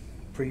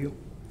for you?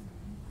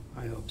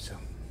 I hope so.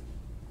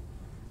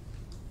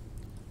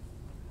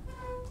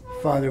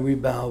 Father, we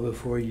bow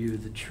before you,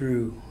 the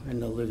true and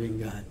the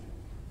living God.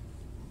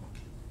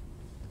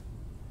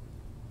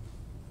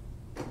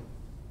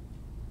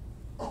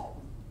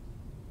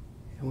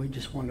 And we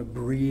just want to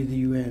breathe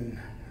you in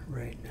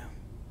right now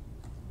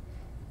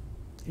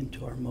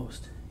into our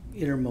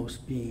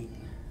innermost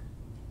being.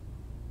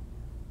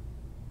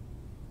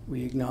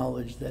 We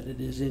acknowledge that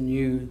it is in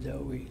you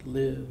that we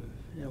live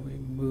and we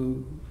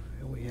move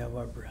and we have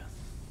our breath.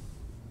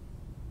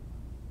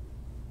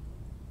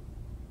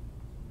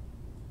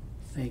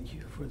 Thank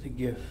you for the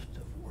gift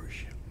of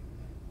worship.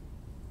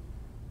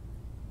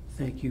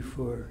 Thank you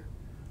for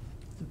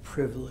the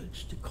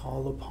privilege to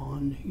call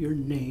upon your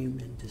name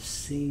and to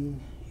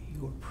sing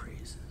your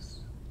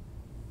praises.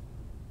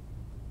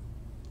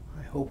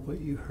 I hope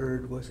what you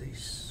heard was a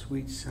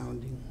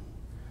sweet-sounding,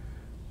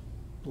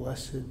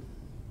 blessed,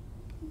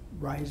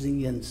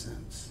 rising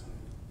incense.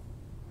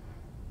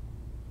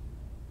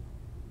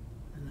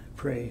 And I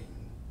pray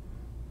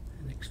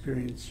and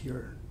experience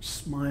your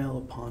smile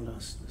upon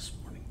us this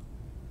morning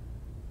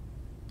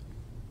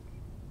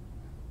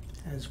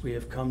as we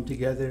have come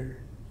together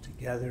to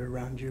gather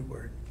around your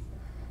word,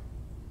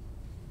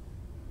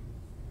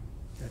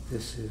 that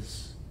this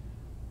is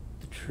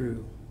the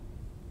true,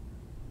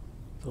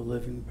 the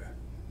living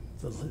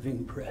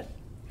bread.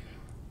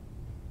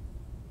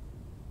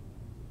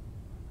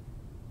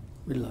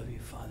 We love you,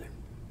 Father.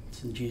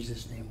 It's in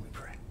Jesus' name we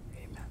pray.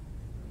 Amen.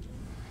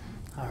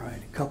 All right,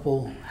 a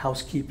couple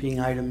housekeeping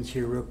items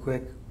here real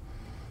quick.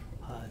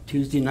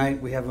 Tuesday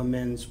night we have a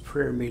men's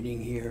prayer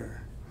meeting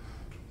here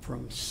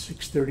from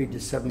 6:30 to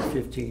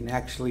 7:15.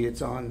 Actually,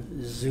 it's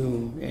on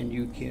Zoom, and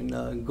you can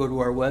go to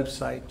our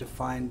website to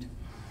find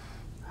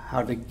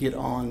how to get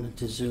on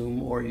to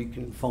Zoom, or you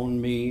can phone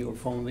me or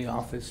phone the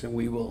office, and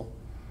we will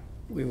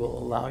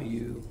allow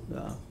you.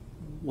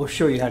 We'll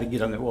show you how to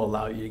get on there. We'll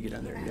allow you to get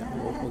on there. Yeah,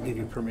 we'll give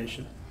you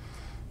permission.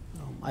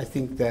 I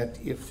think that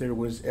if there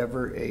was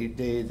ever a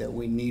day that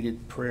we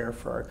needed prayer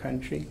for our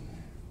country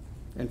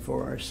and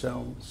for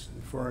ourselves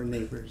and for our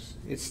neighbors,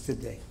 it's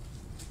today.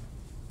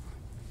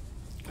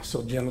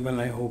 So, gentlemen,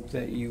 I hope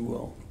that you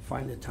will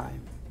find the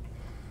time.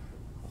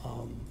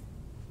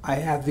 I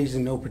have these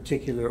in no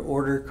particular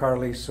order,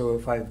 Carly, so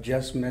if I've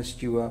just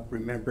messed you up,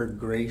 remember,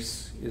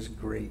 grace is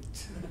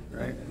great,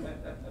 right?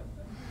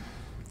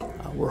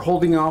 We're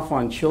holding off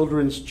on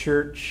Children's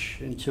Church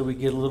until we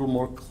get a little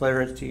more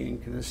clarity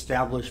and can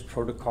establish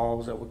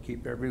protocols that will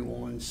keep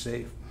everyone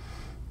safe.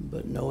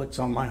 But no, it's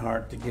on my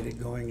heart to get it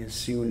going as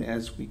soon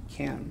as we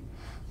can.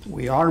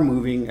 We are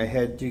moving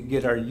ahead to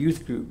get our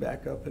youth group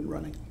back up and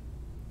running.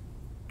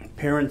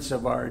 Parents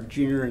of our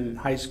junior and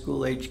high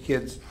school age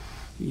kids,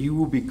 you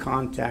will be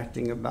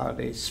contacting about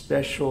a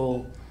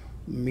special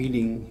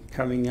meeting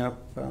coming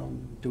up.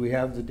 Do we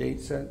have the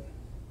date set?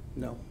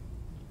 No.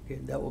 Okay,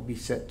 that will be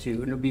set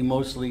too, and it'll be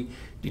mostly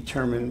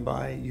determined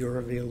by your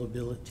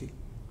availability.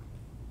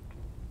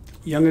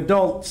 Young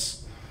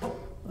adults,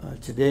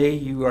 today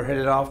you are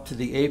headed off to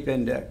the Ape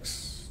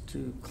Index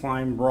to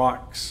climb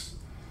rocks.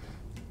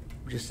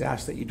 Just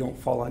ask that you don't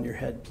fall on your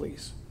head,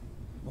 please.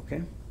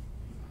 Okay?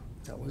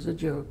 That was a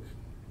joke.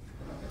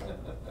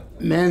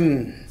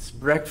 Men's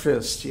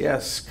breakfast,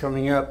 yes,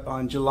 coming up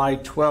on July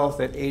 12th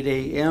at 8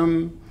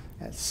 a.m.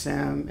 at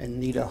Sam and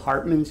Nita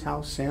Hartman's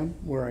house. Sam,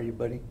 where are you,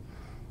 buddy?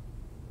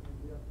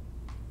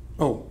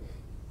 Oh.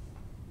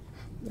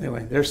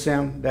 Anyway, there's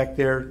Sam back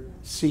there.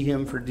 See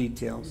him for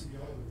details.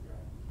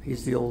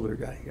 He's the older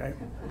guy, right?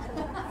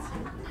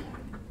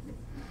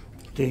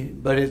 Okay,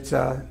 but it's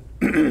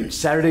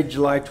Saturday,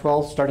 July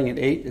 12th, starting at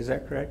 8, is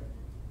that correct?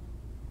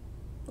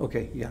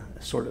 Okay, yeah,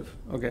 sort of,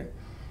 okay.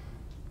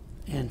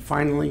 And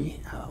finally,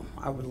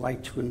 I would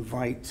like to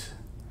invite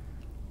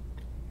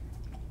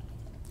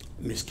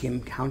Miss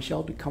Kim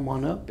Counshell to come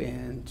on up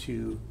and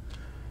to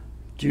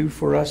do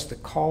for us the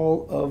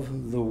call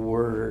of the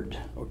word.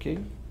 Okay,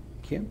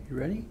 Kim, you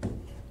ready?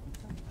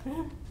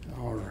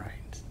 All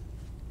right.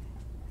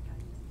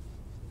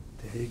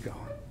 There you go.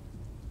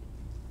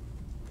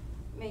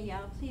 May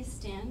y'all please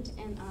stand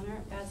and honor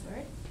God's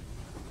word.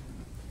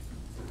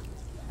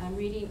 I'm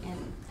reading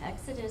in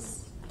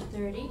Exodus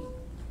 30,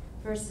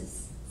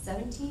 verses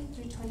 17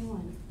 through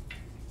 21.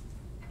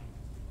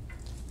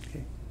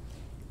 Okay.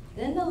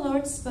 Then the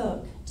Lord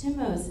spoke to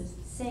Moses,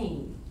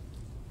 saying,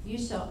 You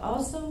shall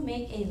also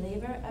make a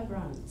laver of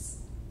bronze,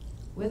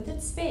 with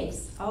its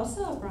base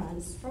also of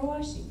bronze for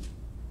washing.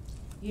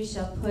 You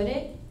shall put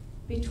it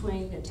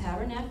between the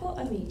tabernacle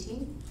of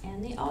meeting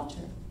and the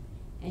altar,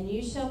 and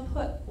you shall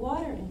put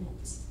water in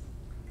it.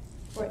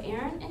 For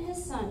Aaron and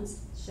his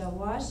sons shall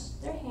wash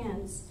their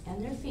hands and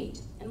their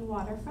feet in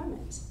water from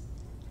it,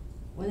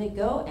 when they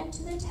go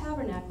into the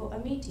tabernacle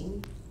of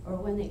meeting, or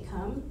when they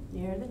come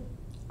near the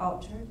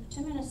altar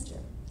to minister,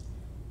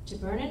 to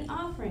burn an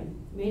offering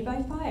made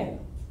by fire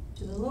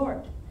to the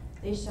Lord.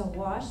 They shall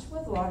wash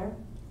with water,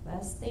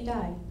 lest they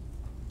die.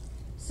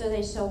 So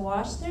they shall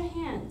wash their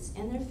hands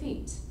and their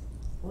feet,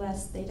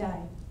 lest they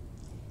die.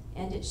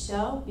 And it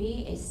shall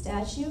be a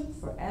statute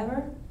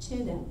forever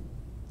to them.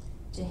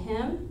 to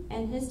him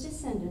and his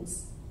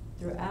descendants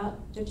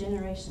throughout their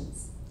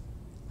generations.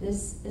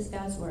 This is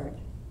God's word.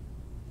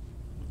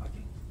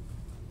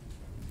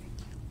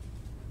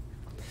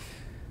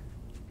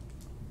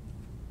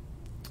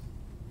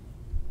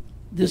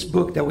 This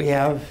book that we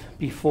have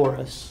before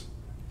us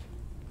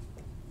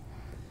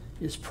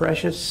is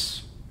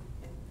precious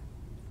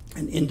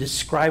and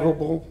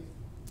indescribable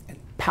and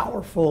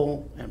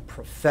powerful and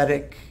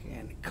prophetic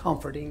and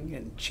comforting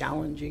and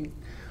challenging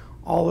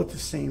all at the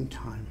same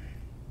time.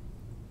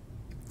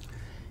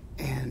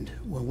 And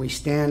when we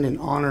stand in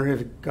honor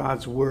of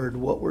God's word,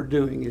 what we're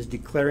doing is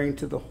declaring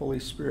to the Holy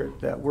Spirit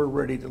that we're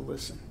ready to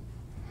listen.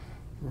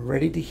 We're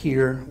ready to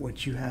hear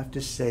what you have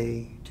to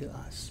say to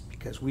us,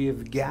 because we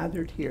have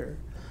gathered here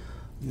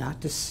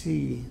not to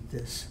see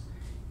this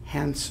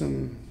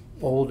handsome,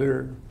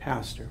 older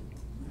pastor.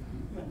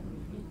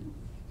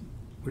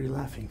 What are you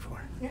laughing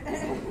for?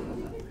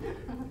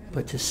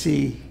 But to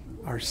see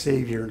our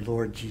Savior,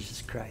 Lord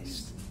Jesus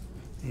Christ.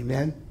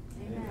 Amen?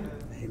 Amen.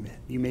 Amen.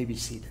 You may be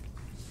seated.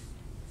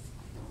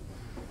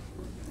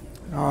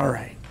 All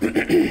right.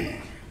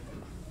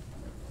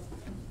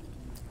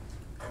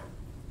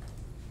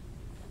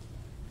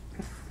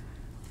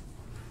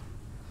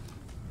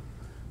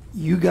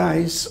 You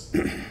guys,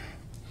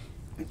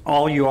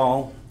 all you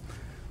all,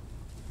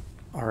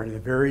 are in a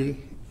very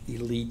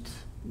elite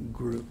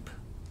group.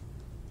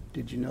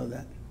 Did you know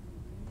that?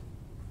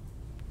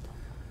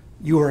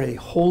 You are a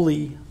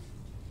holy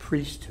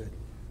priesthood.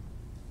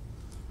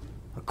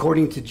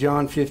 According to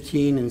John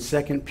 15 and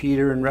 2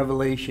 Peter and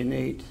Revelation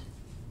 8,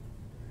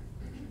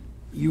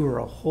 you are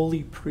a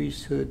holy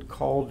priesthood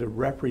called to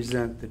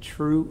represent the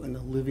true and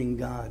the living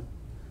God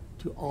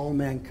to all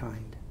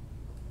mankind.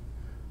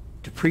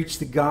 To preach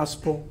the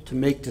gospel, to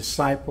make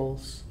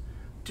disciples,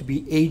 to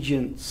be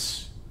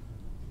agents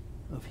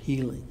of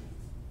healing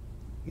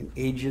and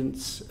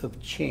agents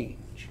of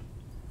change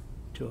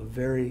to a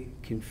very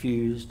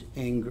confused,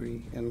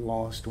 angry, and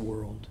lost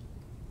world.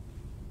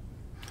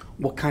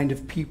 What kind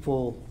of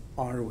people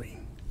are we?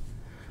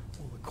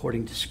 Well,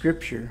 according to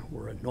Scripture,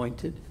 we're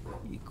anointed,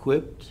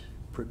 equipped,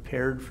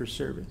 prepared for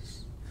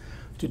service,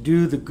 to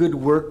do the good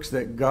works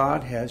that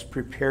God has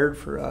prepared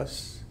for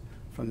us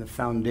from the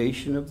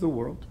foundation of the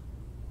world.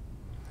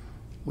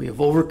 We have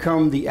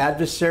overcome the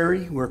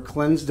adversary, we're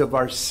cleansed of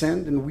our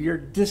sin, and we are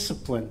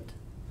disciplined.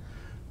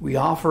 We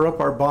offer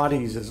up our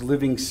bodies as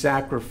living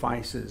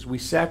sacrifices. We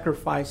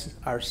sacrifice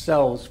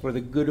ourselves for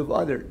the good of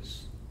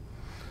others.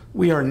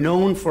 We are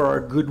known for our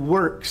good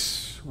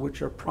works,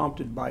 which are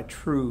prompted by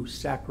true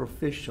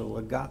sacrificial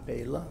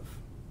agape love.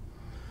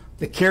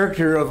 The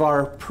character of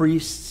our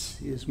priests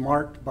is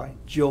marked by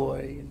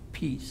joy and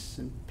peace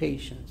and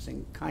patience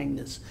and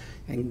kindness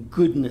and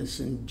goodness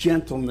and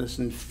gentleness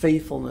and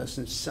faithfulness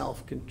and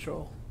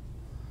self-control.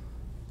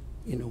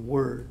 In a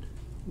word,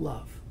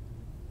 love.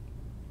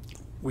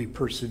 We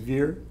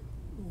persevere,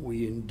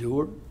 we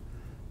endure,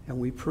 and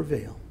we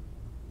prevail.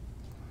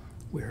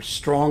 We are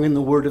strong in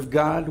the Word of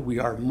God. We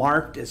are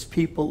marked as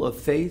people of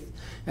faith,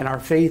 and our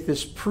faith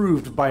is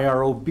proved by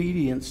our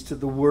obedience to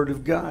the Word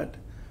of God,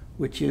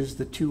 which is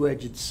the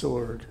two-edged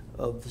sword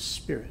of the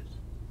Spirit.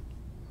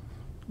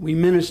 We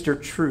minister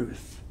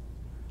truth.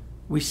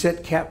 We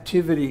set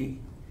captive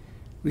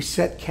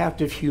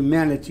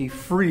humanity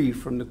free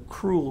from the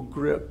cruel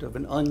grip of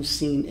an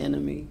unseen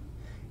enemy,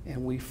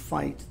 and we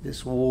fight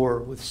this war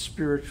with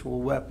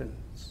spiritual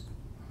weapons,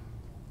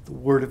 the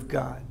Word of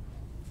God,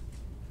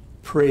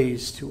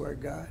 praise to our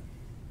God,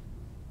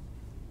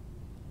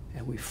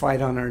 and we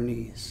fight on our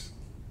knees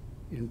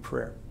in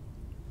prayer.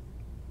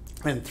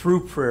 And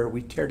through prayer,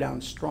 we tear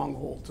down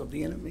strongholds of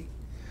the enemy.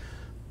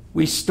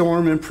 We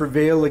storm and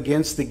prevail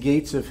against the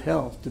gates of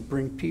hell to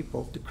bring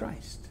people to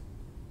Christ.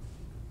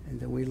 And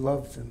then we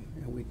love them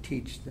and we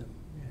teach them.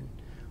 And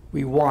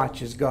we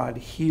watch as God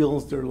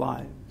heals their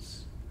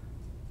lives.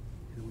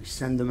 And we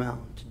send them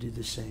out to do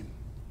the same.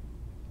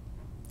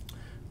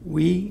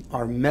 We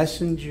are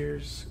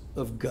messengers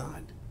of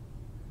God.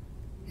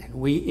 And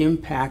we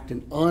impact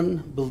an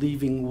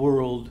unbelieving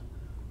world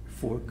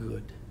for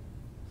good.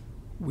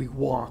 We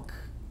walk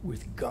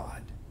with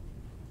God.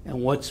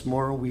 And what's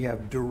more, we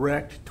have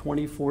direct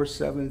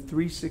 24/7,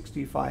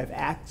 365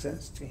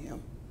 access to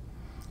Him,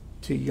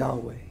 to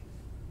Yahweh,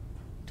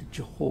 to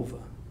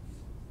Jehovah,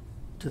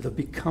 to the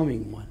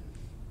Becoming One,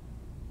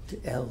 to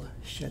El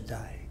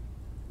Shaddai,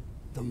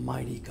 the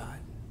mighty God,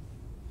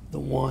 the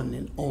one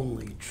and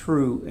only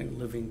true and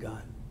living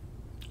God,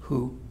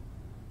 who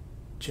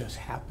just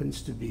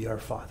happens to be our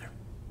Father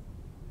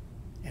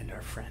and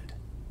our friend.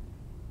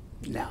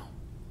 Now,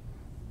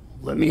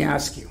 let me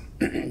ask you,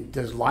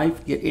 does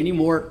life get any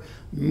more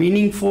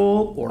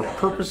meaningful or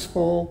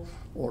purposeful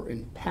or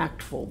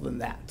impactful than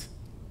that?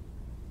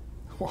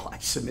 Well, I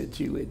submit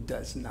to you, it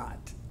does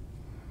not.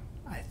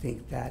 I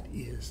think that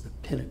is the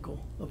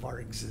pinnacle of our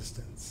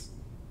existence.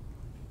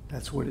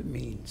 That's what it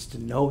means to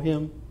know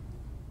Him,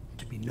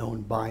 to be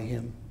known by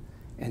Him,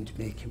 and to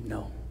make Him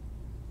known.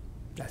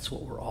 That's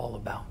what we're all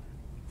about.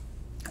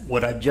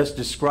 What I've just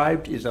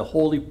described is a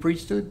holy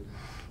priesthood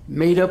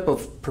made up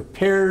of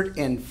prepared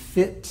and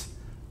fit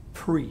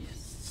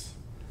priests.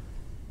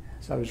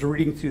 As I was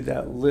reading through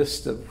that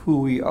list of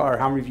who we are,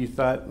 how many of you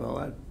thought,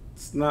 well,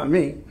 that's not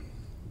me?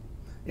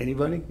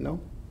 Anybody? No?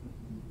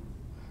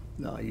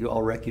 No, you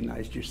all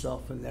recognized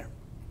yourself in there.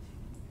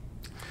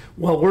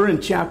 Well, we're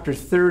in chapter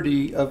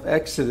 30 of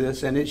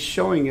Exodus, and it's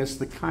showing us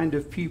the kind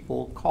of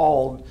people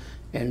called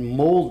and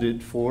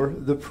molded for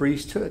the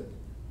priesthood.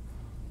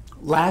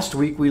 Last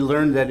week we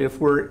learned that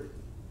if we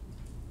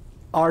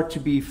are to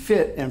be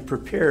fit and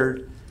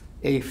prepared,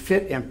 a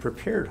fit and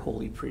prepared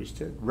holy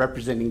priesthood,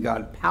 representing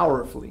God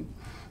powerfully,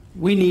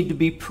 we need to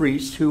be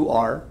priests who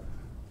are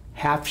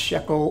half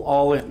shekel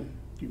all in.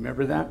 Do you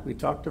remember that? We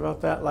talked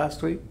about that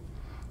last week.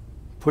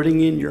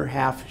 Putting in your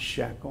half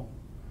shekel,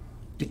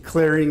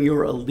 declaring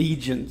your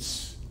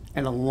allegiance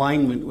and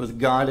alignment with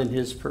God and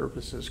his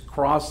purposes,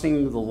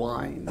 crossing the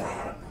line,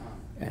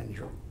 and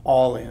you're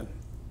all in.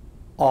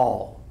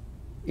 All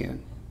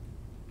in.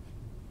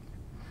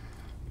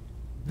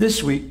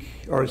 This week,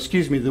 or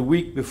excuse me, the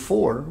week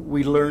before,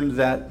 we learned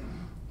that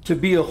to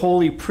be a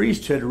holy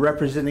priesthood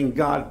representing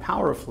God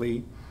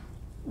powerfully,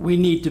 we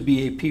need to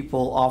be a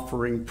people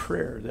offering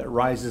prayer that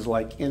rises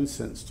like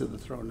incense to the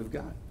throne of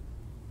God,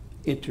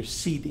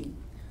 interceding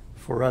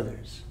for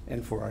others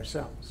and for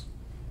ourselves.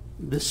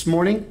 This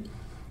morning,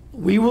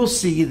 we will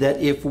see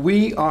that if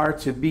we are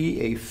to be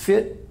a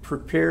fit,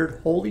 prepared,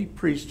 holy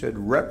priesthood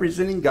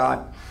representing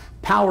God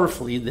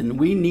powerfully, then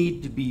we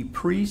need to be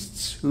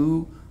priests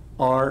who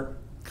are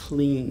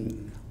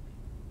clean,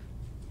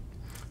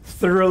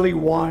 thoroughly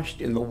washed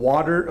in the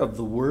water of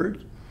the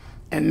Word,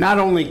 and not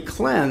only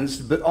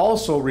cleansed, but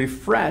also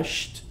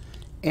refreshed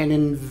and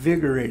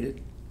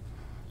invigorated.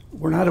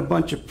 We're not a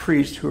bunch of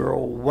priests who are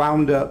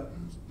wound up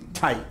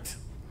tight,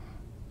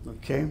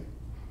 okay?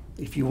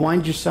 If you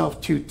wind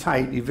yourself too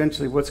tight,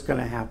 eventually what's going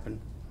to happen?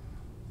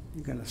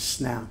 You're going to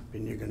snap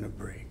and you're going to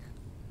break.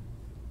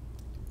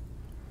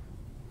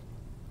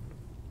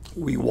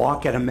 We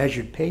walk at a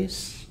measured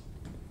pace.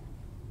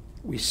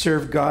 We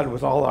serve God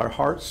with all our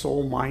heart,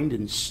 soul, mind,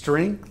 and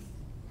strength.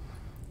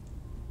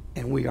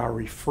 And we are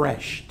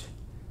refreshed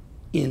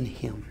in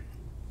him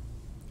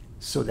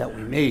so that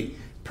we may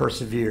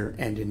persevere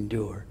and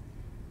endure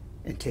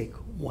and take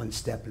one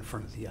step in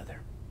front of the other.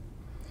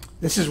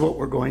 This is what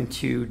we're going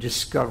to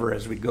discover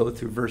as we go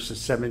through verses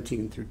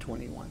 17 through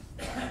 21.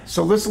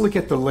 So let's look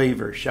at the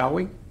laver, shall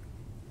we?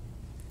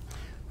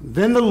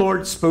 Then the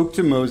Lord spoke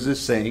to Moses,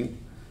 saying,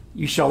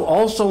 "You shall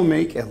also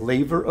make a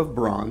laver of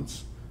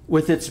bronze,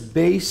 with its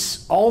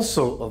base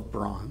also of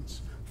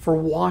bronze, for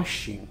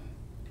washing.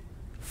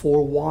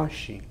 For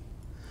washing.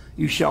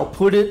 You shall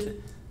put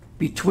it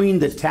between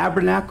the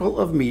tabernacle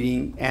of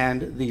meeting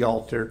and the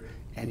altar,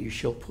 and you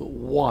shall put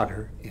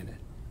water in it."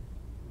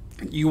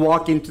 You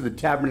walk into the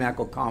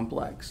tabernacle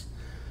complex,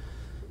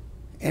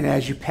 and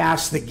as you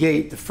pass the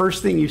gate, the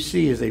first thing you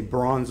see is a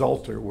bronze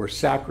altar where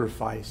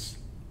sacrifice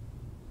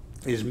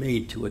is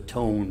made to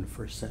atone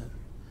for sin.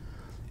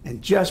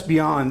 And just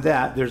beyond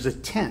that, there's a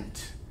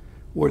tent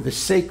where the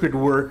sacred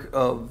work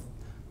of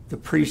the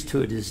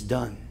priesthood is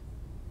done.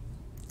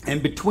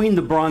 And between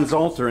the bronze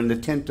altar and the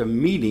tent of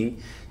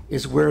meeting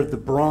is where the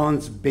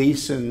bronze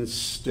basin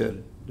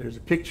stood. There's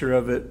a picture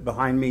of it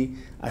behind me.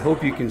 I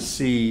hope you can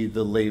see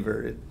the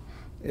laver.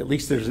 At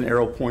least there's an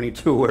arrow pointing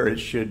to where it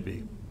should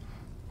be.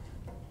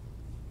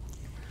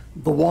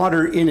 The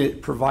water in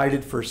it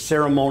provided for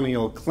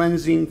ceremonial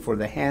cleansing for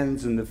the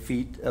hands and the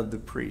feet of the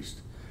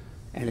priest.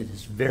 And it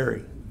is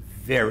very,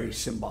 very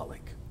symbolic.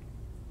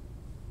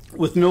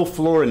 With no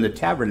floor in the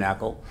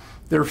tabernacle,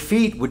 their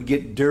feet would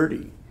get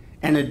dirty.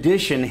 In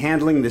addition,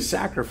 handling the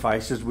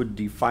sacrifices would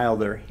defile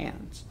their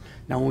hands.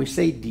 Now, when we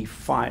say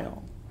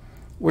defile,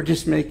 we're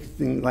just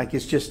making like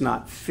it's just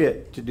not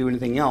fit to do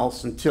anything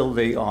else until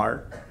they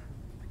are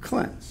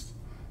cleansed.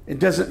 It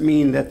doesn't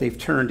mean that they've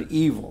turned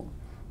evil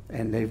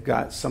and they've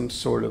got some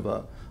sort of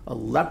a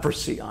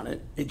leprosy on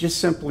it. It just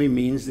simply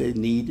means they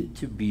need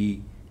to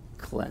be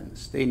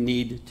cleansed. They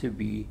need to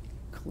be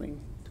cleaned.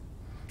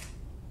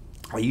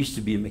 I used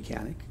to be a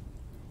mechanic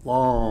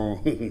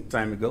long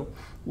time ago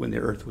when the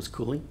earth was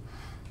cooling.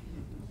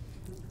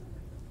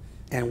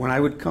 And when I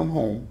would come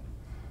home,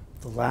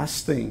 the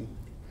last thing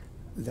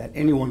that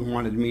anyone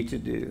wanted me to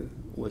do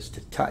was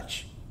to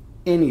touch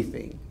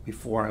anything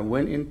before I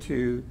went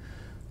into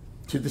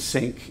the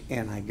sink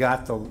and I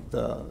got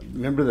the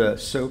remember the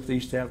soap they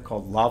used to have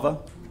called Lava,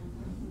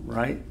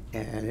 right?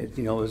 And it,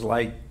 it was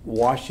like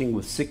washing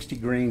with 60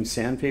 grain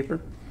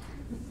sandpaper,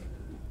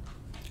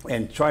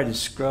 and try to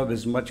scrub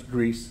as much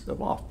grease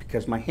off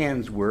because my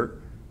hands were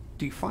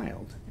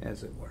defiled,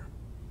 as it were.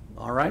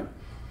 All right?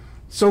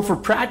 So for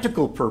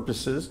practical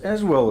purposes,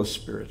 as well as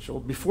spiritual,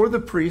 before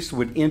the priest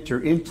would enter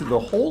into the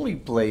holy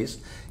place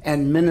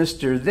and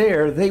minister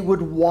there, they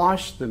would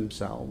wash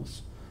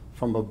themselves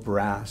from a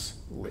brass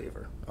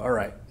laver. All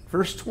right,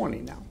 verse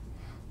 20 now.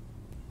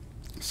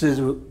 It says,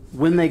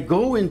 when they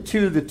go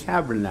into the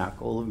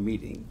tabernacle of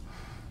meeting,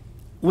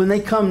 when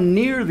they come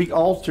near the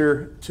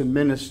altar to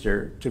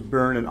minister, to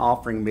burn an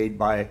offering made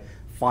by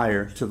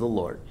fire to the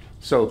Lord.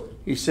 So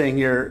he's saying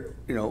here,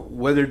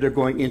 whether they're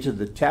going into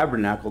the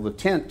tabernacle, the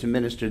tent, to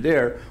minister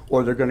there,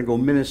 or they're going to go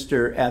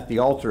minister at the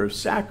altar of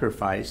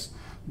sacrifice,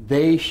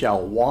 they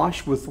shall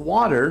wash with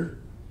water,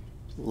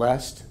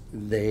 lest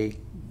they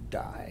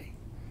die.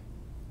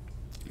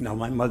 Now,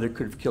 my mother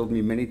could have killed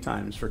me many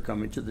times for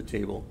coming to the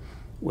table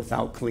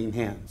without clean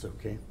hands,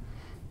 okay?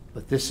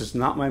 But this is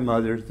not my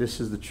mother. This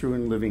is the true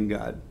and living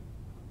God.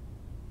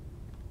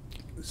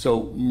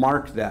 So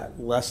mark that,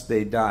 lest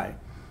they die.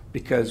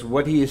 Because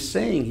what he is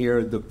saying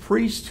here, the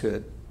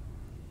priesthood,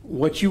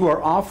 what you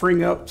are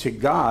offering up to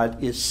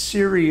God is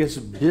serious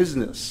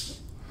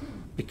business.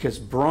 Because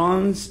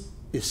bronze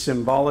is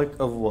symbolic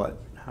of what?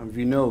 How many of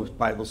you know,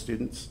 Bible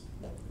students?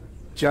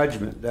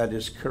 Judgment. That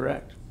is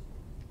correct.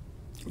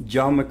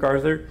 John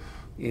MacArthur,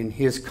 in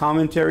his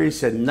commentary,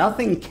 said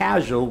nothing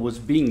casual was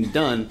being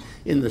done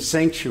in the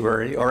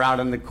sanctuary or out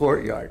in the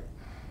courtyard.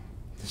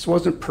 This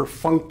wasn't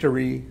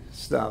perfunctory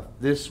stuff.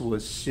 This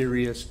was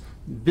serious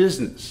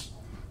business.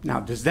 Now,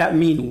 does that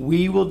mean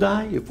we will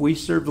die if we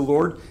serve the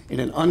Lord in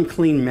an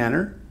unclean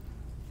manner?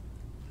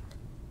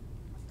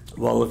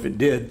 Well, if it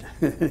did,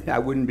 I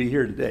wouldn't be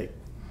here today.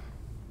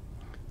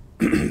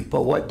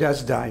 But what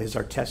does die is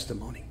our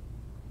testimony,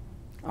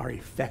 our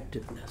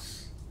effectiveness.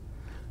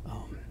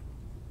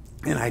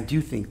 And I do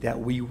think that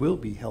we will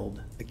be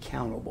held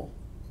accountable.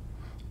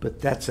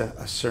 But that's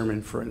a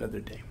sermon for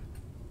another day.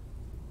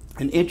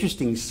 An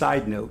interesting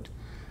side note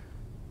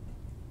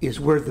is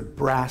where the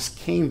brass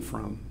came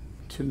from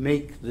to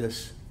make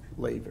this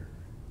laver.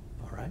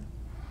 All right?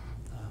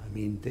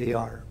 They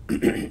are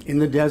in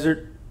the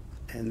desert,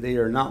 and they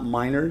are not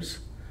miners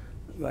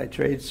by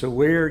trade, so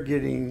we're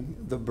getting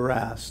the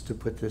brass to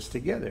put this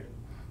together.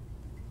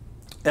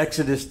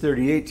 Exodus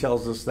 38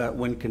 tells us that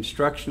when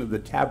construction of the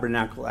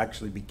tabernacle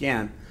actually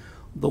began,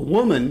 the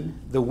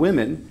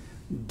women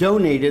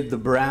donated the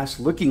brass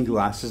looking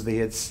glasses they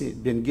had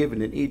been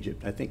given in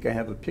Egypt. I think I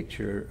have a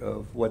picture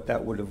of what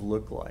that would have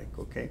looked like,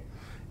 okay?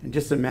 And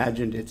just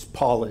imagine it's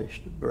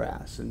polished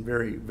brass and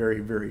very, very,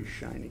 very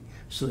shiny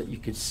so that you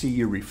could see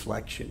your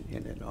reflection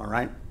in it, all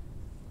right?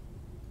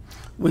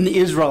 When the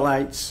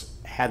Israelites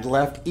had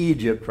left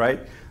Egypt, right,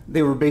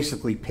 they were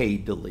basically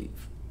paid to leave.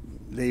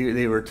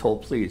 They were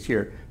told, please,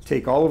 here,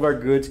 take all of our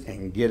goods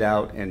and get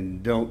out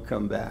and don't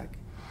come back.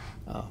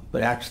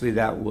 But actually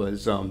that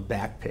was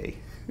back pay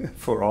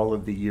for all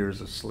of the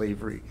years of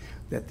slavery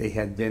that they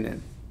had been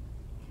in.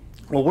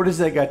 Well, what does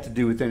that got to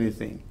do with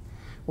anything?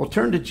 Well,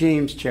 turn to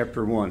James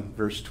chapter 1,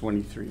 verse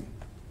 23.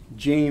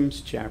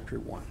 James chapter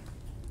 1.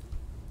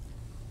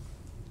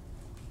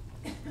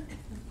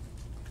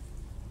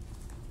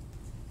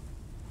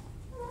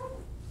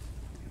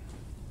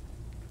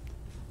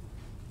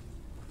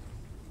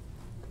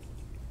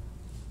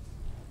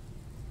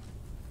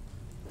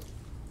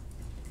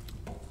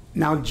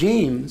 Now,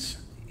 James,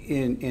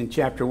 in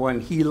chapter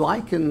 1, he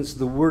likens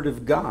the word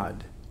of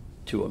God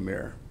to a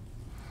mirror.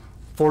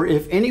 For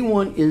if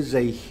anyone is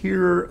a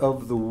hearer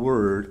of the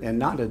word and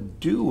not a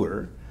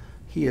doer,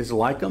 he is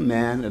like a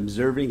man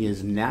observing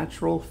his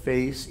natural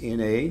face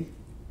in a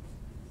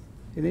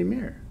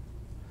mirror.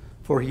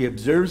 For he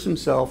observes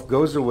himself,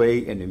 goes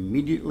away, and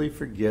immediately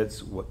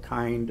forgets what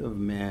kind of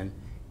man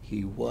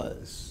he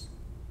was.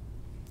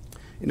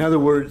 In other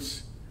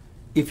words,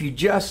 if you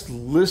just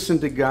listen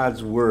to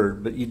God's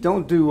word, but you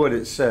don't do what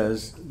it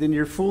says, then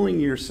you're fooling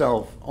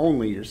yourself,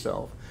 only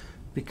yourself.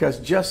 Because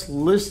just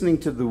listening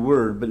to the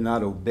word but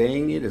not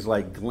obeying it is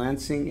like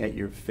glancing at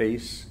your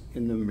face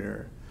in the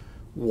mirror.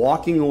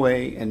 Walking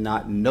away and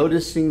not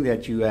noticing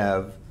that you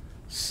have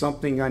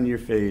something on your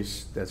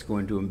face that's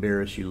going to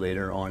embarrass you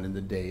later on in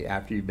the day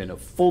after you've been a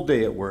full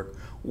day at work,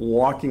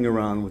 walking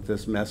around with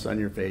this mess on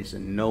your face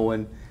and no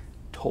one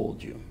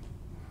told you.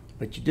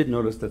 But you did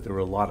notice that there were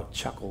a lot of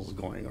chuckles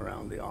going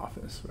around the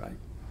office, right?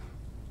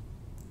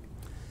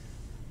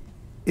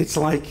 It's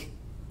like,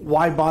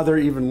 why bother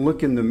even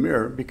look in the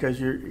mirror?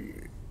 Because you're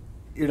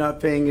not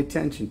paying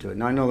attention to it.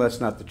 Now, I know that's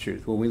not the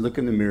truth. When we look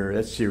in the mirror,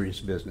 that's serious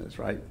business,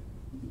 right?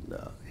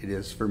 It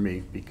is for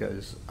me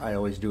because I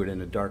always do it in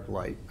a dark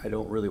light. I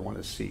don't really want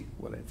to see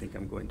what I think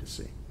I'm going to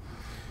see.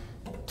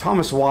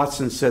 Thomas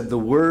Watson said, the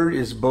word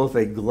is both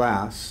a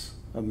glass,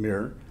 a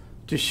mirror,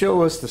 to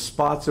show us the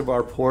spots of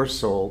our poor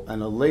soul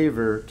and a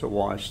laver to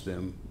wash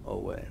them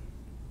away.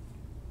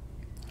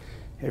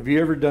 Have you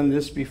ever done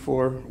this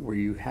before where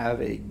you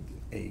have a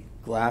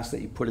glass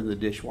that you put in the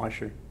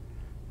dishwasher,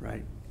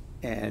 right?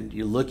 And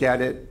you look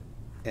at it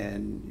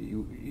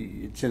and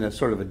it's in a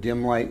sort of a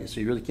dim light, so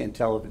you really can't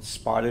tell if it's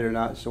spotted or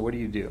not. So what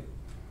do?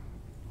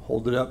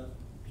 Hold it up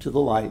to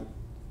the light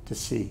to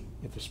see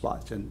if there's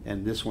spots.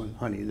 And this one,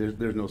 honey,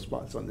 there's no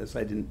spots on this.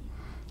 I didn't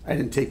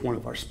take one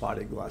of our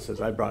spotted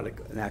glasses. I brought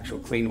an actual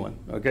clean one,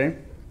 okay?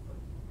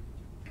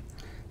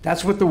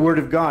 That's what the Word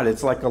of God,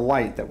 it's like a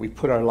light that we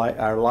put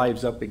our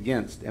lives up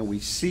against, and we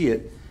see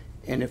it,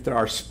 and if there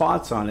are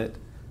spots on it,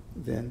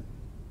 then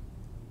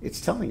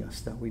it's telling us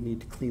that we need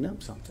to clean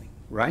up something,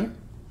 right?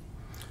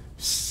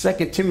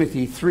 2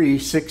 Timothy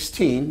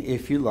 3:16,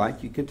 if you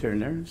like, you can turn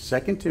there.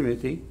 2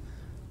 Timothy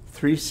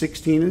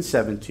 3:16 and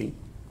 17.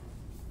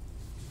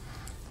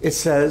 It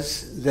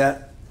says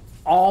that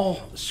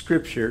all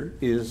Scripture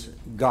is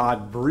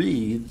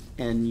God-breathed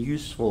and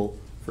useful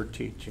for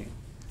teaching.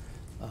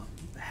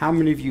 How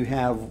many of you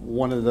have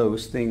one of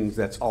those things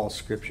that's all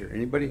Scripture?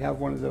 Anybody have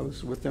one of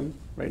those with them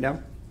right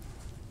now?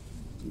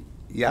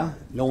 Yeah?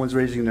 No one's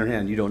raising their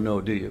hand. You don't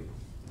know, do you?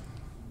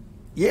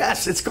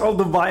 Yes, it's called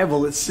the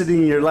Bible. It's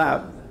sitting in your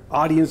lap.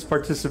 Audience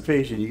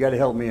participation. You got to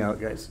help me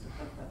out, guys.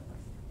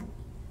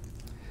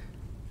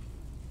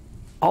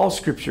 All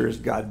Scripture is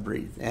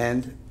God-breathed,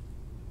 and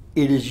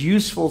it is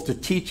useful to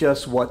teach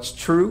us what's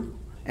true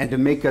and to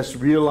make us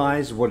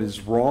realize what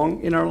is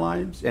wrong in our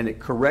lives, and it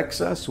corrects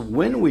us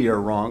when we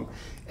are wrong,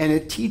 and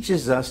it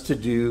teaches us to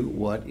do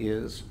what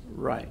is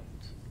right.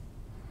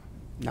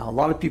 Now, a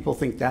lot of people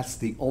think that's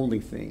the only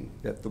thing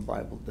that the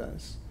Bible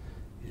does,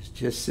 is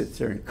just sits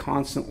there and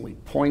constantly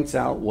points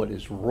out what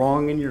is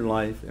wrong in your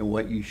life and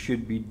what you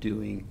should be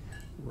doing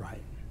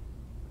right.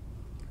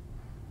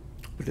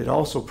 But it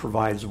also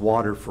provides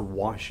water for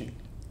washing,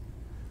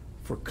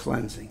 for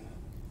cleansing,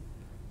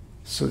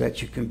 so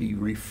that you can be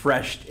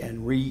refreshed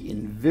and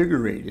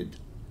reinvigorated,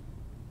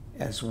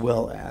 as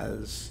well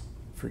as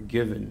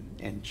forgiven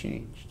and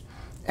changed.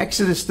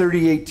 Exodus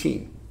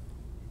 30:18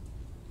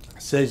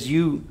 says, if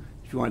you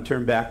want to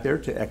turn back there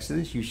to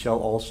Exodus, you shall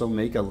also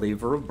make a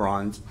laver of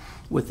bronze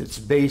with its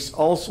base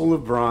also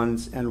of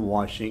bronze and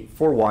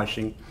for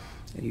washing,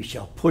 and you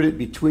shall put it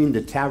between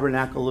the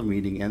tabernacle of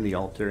meeting and the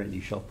altar, and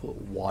you shall put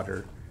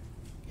water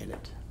in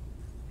it.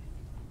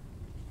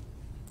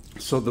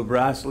 So the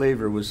brass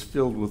laver was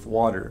filled with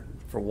water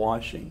for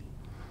washing.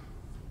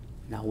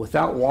 Now,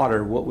 without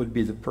water, what would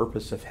be the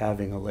purpose of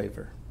having a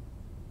laver?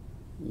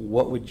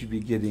 What would you be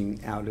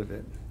getting out of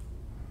it?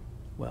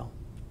 Well,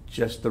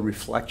 just the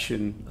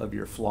reflection of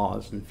your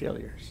flaws and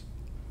failures.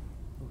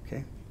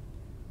 Okay?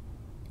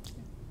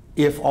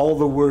 If all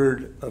the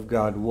Word of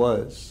God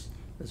was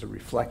as a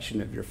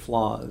reflection of your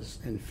flaws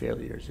and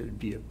failures, it would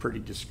be a pretty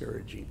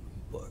discouraging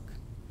book.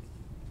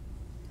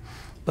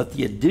 But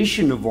the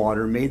addition of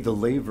water made the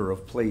laver a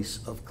place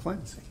of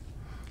cleansing.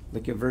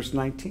 Look at verse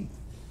 19.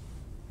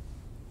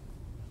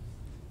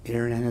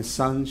 Aaron and his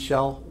sons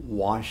shall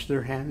wash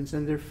their hands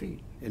and their feet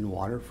in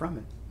water from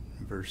it.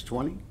 Verse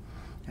 20.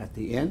 At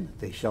the end,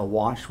 they shall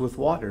wash with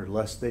water,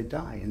 lest they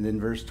die. And then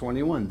verse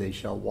 21, they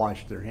shall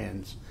wash their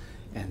hands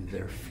and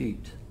their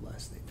feet,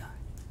 lest they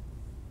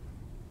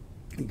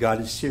die. God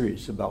is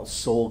serious about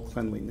soul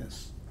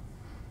cleanliness.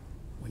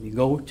 When you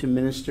go to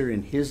minister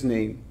in His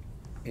name,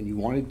 and you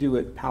want to do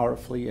it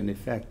powerfully and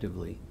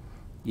effectively,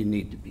 you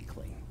need to be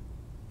clean.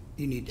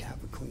 You need to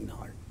have a clean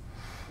heart.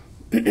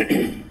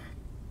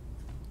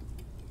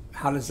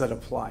 How does that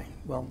apply?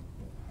 Well,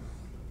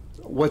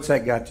 what's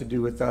that got to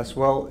do with us?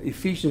 Well,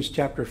 Ephesians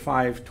chapter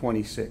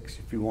 5:26,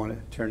 if you want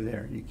to turn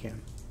there, you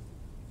can.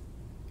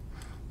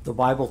 The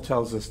Bible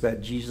tells us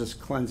that Jesus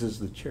cleanses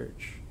the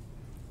church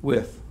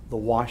with the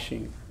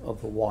washing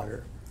of the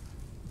water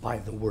by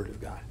the Word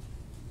of God.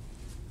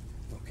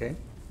 Okay?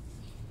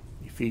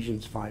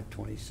 Ephesians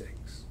 5:26.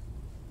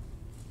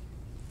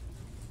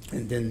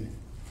 And then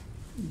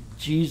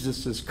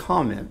Jesus'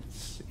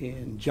 comments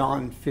in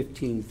John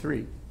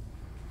 15:3.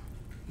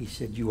 He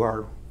said, you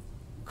are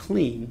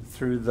clean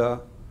through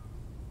the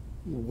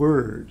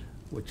word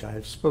which I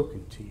have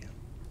spoken to you.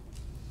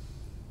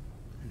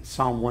 And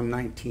Psalm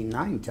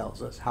 119:9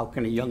 tells us, how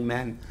can a young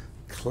man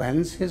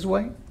cleanse his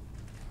way?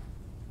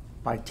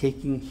 By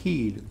taking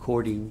heed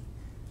according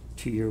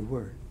to your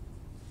word.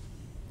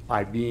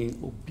 By being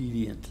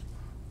obedient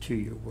to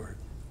your word.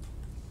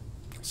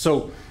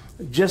 So,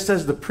 just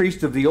as the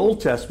priest of the Old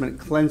Testament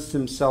cleansed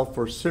himself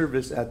for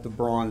service at the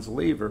bronze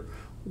laver,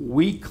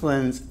 we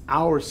cleanse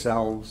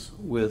ourselves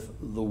with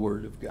the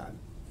Word of God.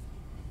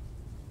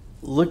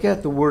 Look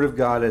at the Word of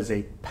God as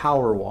a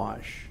power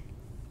wash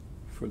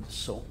for the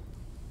soul.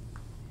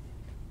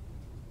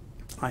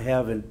 I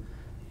have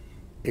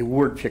a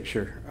word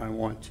picture I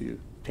want to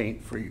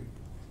paint for you.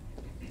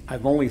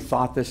 I've only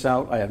thought this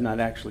out. I have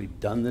not actually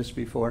done this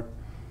before.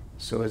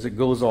 So as it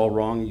goes all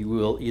wrong, you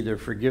will either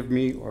forgive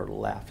me or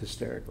laugh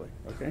hysterically,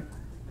 okay?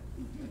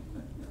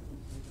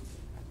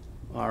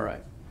 All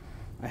right.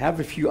 I have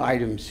a few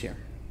items here.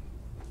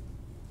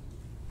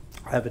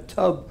 I have a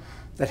tub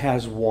that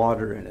has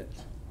water in it.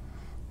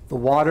 The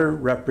water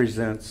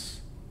represents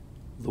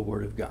the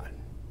Word of God,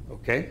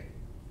 okay?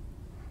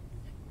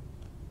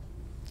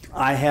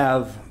 I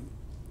have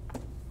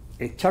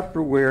a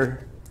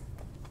Tupperware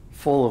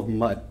full of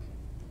mud.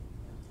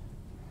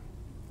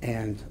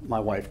 And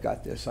my wife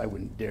got this. I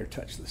wouldn't dare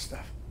touch this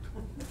stuff.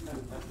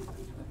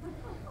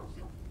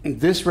 And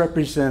this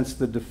represents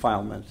the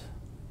defilement.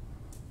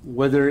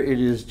 Whether it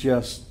is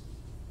just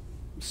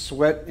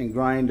sweat and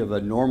grind of a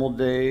normal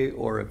day,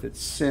 or if it's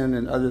sin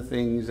and other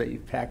things that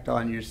you've packed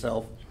on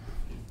yourself,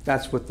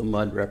 that's what the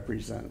mud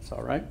represents,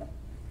 all right?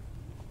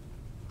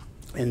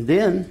 And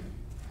then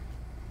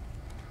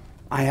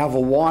I have a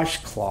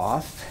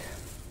washcloth.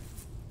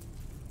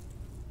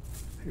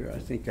 Here, I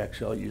think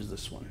actually I'll use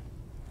this one.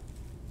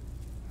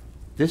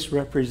 This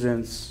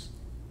represents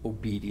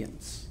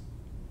obedience.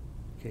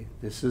 Okay,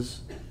 this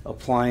is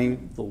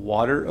applying the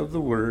water of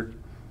the Word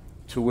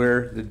to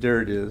where the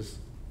dirt is,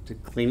 to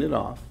clean it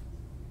off.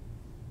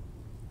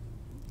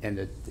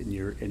 And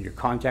your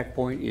contact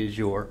point is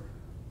your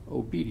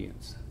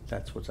obedience.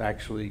 That's what's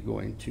actually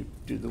going to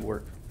do the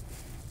work.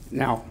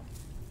 Now,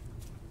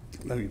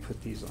 let me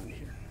put these on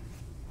here.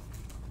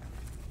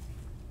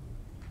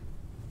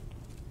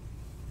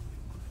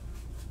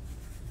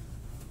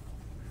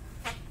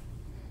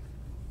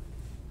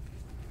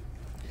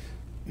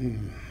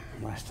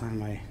 Last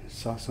time I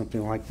saw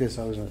something like this,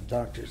 I was in a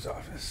doctor's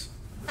office.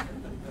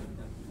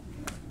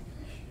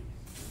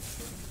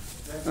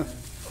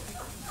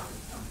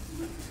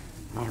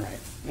 All right.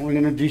 I want to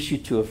introduce you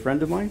to a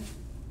friend of mine.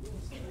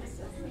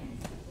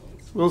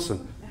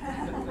 Wilson.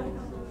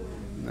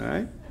 All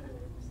right.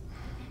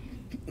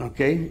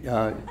 Okay.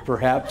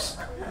 Perhaps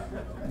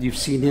you've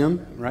seen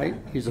him, right?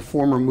 He's a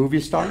former movie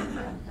star.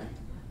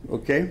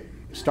 Okay.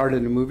 Starred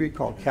in a movie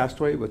called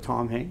Castaway with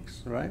Tom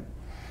Hanks, right?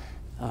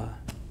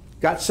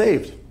 Got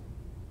saved.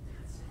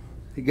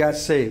 He got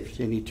saved,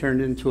 and he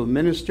turned into a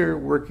minister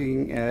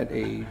working at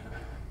a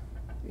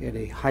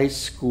high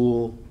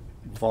school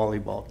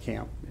volleyball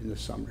camp in the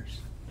summers.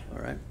 All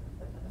right?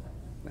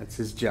 That's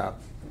his job.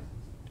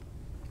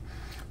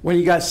 When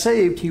he got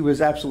saved, he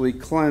was absolutely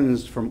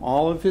cleansed from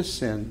all of his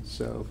sins,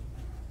 so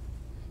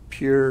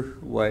pure,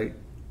 white,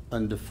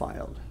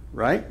 undefiled.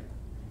 Right?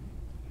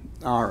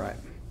 All right.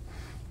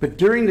 But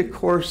during the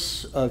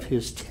course of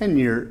his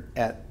tenure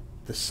at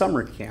the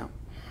summer camp,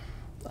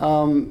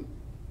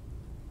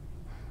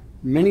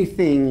 many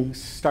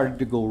things started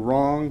to go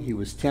wrong. He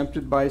was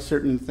tempted by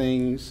certain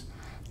things,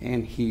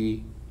 and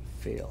he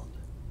failed.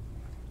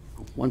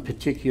 One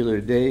particular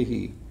day,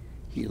 he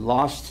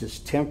lost his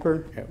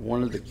temper at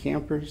one of the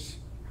campers,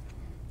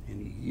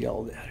 and he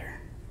yelled at her.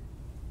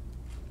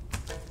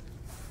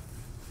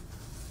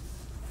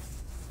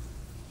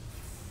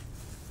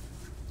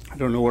 I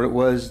don't know what it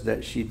was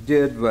that she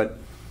did, but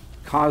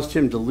caused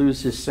him to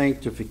lose his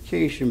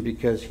sanctification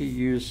because he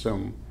used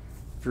some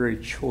very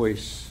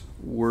choice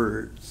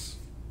words.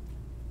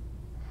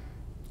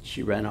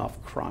 She ran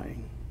off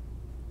crying,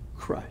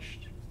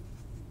 crushed.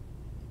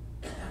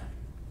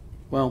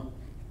 Well,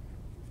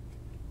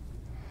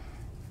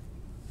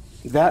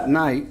 that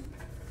night,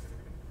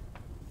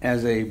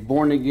 as a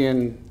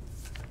born-again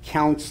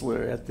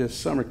counselor at this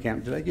summer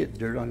camp, did I get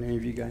dirt on any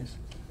of you guys?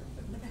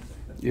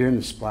 You're in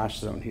the splash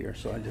zone here,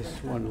 so I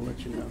just wanted to let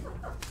you know.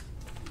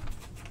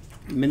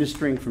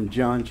 Ministering from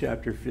John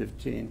chapter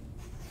 15.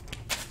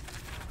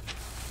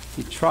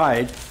 He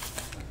tried,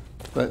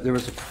 but there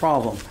was a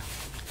problem.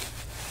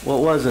 What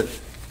was it?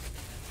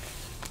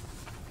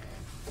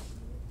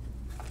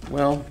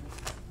 Well,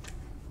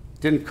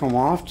 didn't come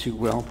off too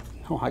well.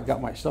 Oh, I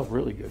got myself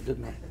really good,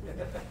 didn't I?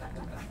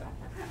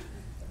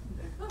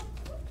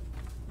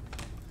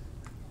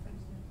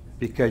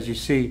 Because you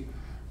see,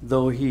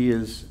 though he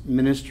is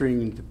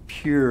ministering the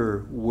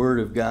pure Word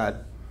of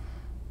God,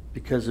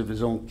 because of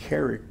his own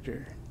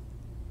character,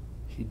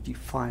 he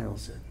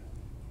defiles it.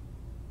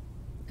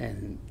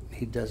 And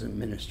he doesn't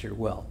minister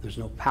well. There's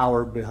no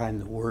power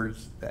behind the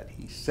words that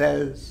he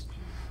says.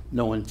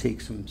 No one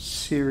takes him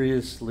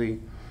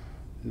seriously.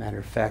 Matter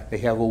of fact, they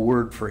have a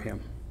word for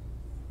him.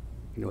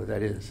 You know what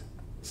that is?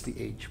 It's the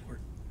H word.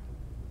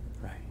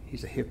 Right?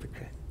 He's a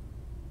hypocrite.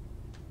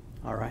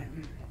 All right?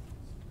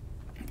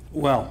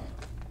 Well,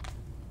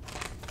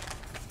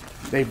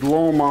 they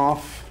blow him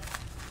off,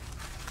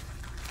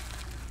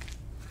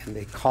 and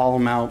they call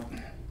him out,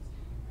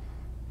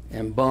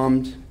 and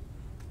bummed,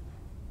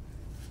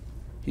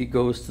 he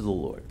goes to the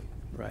Lord,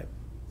 right?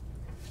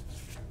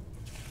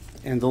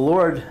 And the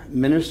Lord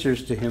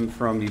ministers to him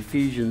from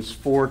Ephesians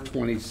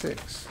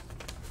 4:26,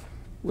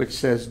 which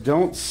says,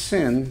 don't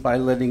sin by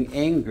letting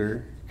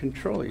anger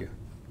control you.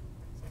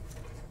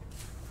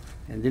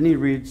 And then he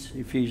reads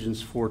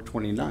Ephesians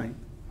 4:29.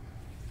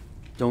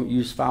 Don't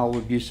use foul,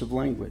 abusive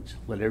language.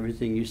 Let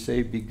everything you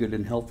say be good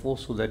and helpful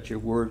so that your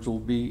words will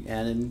be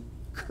an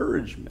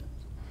encouragement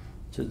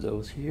to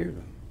those who hear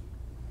them.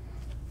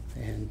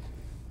 And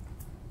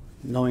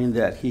knowing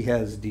that he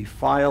has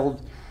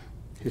defiled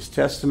his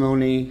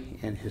testimony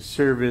and his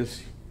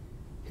service,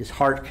 his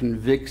heart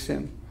convicts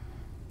him.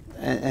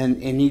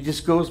 And he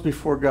just goes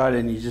before God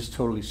and he's just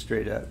totally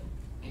straight up.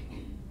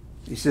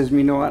 He says,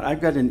 you know what,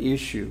 I've got an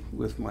issue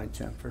with my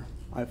temper.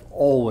 I've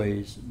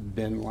always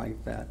been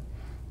like that.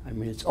 I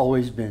mean, it's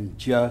always been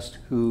just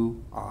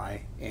who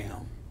I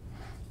am.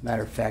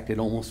 Matter of fact, it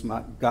almost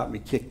got me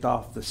kicked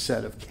off the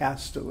set of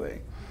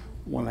Castaway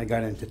when I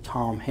got into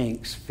Tom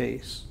Hanks'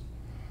 face.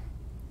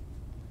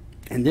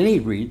 And then he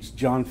reads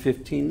John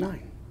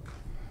 15:9.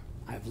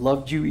 I've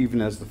loved you even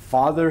as the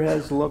Father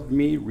has loved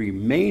me.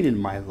 Remain in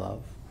my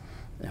love.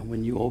 And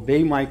when you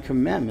obey my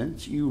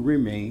commandments, you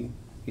remain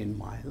in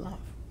my love.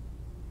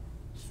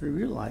 So he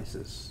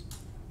realizes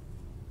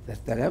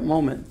that that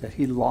moment that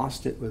he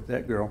lost it with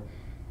that girl,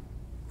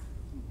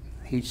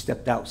 he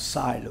stepped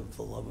outside of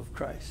the love of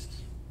Christ.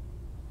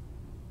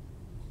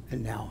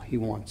 And now he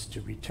wants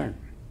to return.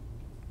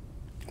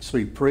 So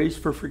he prays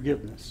for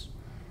forgiveness.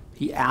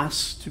 He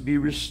asks to be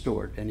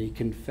restored, and he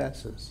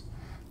confesses,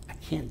 I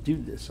can't do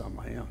this on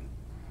my own.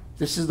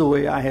 This is the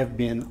way I have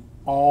been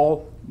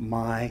all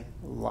my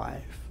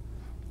life.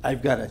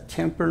 I've got a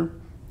temper,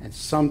 and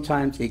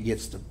sometimes it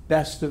gets the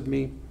best of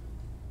me.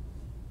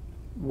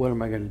 What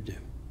am I going to do?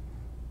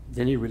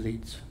 Then he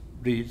reads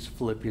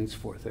Philippians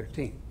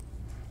 4:13.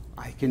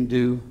 I can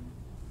do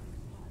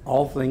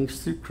all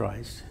things through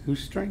Christ who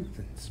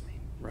strengthens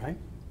me, right?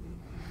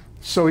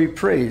 So he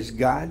prays,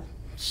 God,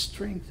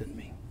 strengthen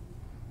me.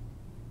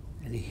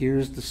 And he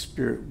hears the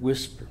Spirit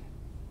whisper,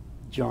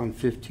 John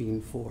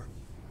 15:4.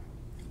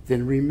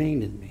 Then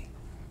remain in me,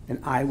 and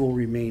I will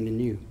remain in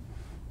you.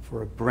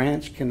 For a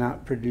branch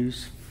cannot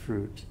produce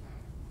fruit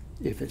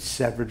if it's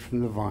severed from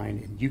the vine,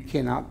 and you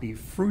cannot be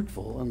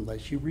fruitful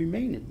unless you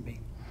remain in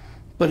me.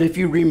 But if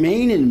you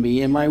remain in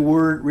me and my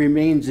word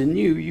remains in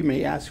you, you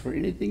may ask for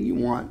anything you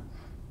want,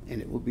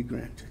 and it will be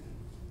granted.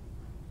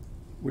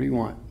 What do you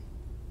want,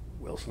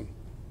 Wilson?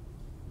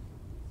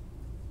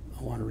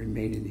 I want to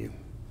remain in you.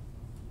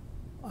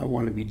 I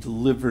want to be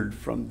delivered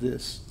from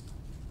this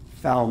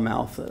foul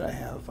mouth that I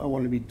have. I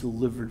want to be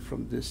delivered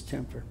from this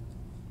temper.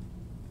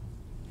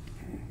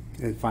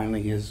 And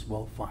finally is,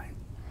 well, fine.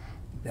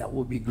 That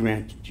will be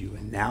granted you.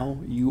 And now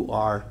you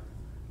are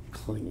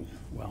clean.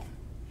 Well,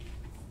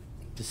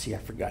 I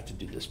forgot to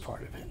do this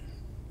part of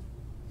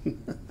it.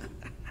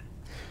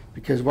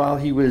 Because while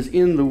he was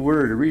in the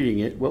Word reading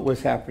it, what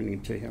was happening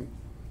to him?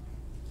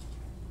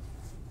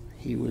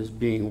 He was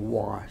being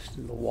washed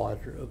in the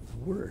water of the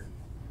Word.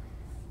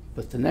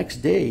 But the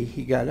next day,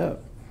 he got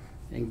up.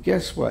 And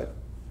guess what?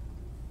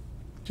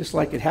 Just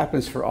like it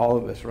happens for all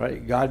of us,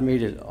 right? God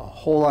made it a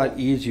whole lot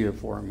easier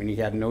for him, and he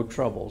had no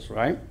troubles,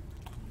 right?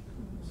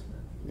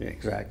 Yeah,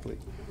 exactly.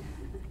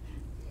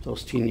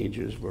 Those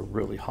teenagers were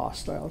really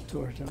hostile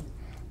toward him,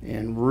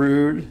 and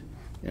rude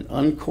and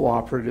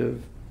uncooperative,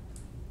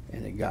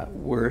 and it got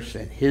worse.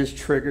 And his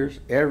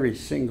triggers, every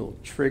single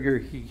trigger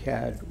he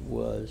had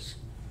was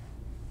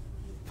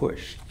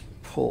pushed,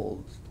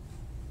 pulled,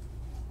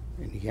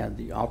 and he had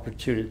the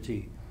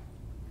opportunity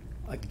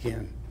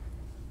again,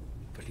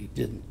 but he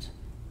didn't.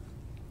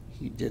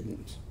 He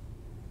didn't.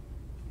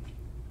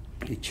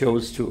 He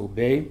chose to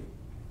obey.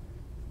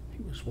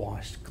 He was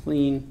washed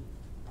clean,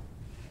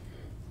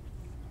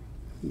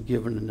 and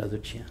given another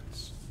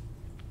chance.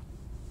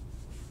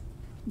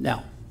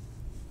 Now,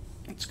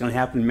 it's going to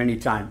happen many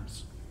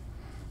times.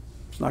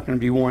 It's not going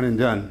to be one and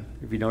done.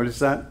 Have you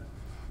noticed that?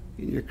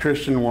 In your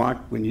Christian walk,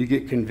 when you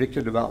get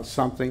convicted about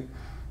something,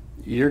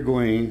 you're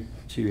going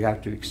to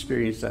have to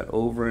experience that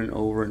over and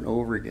over and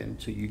over again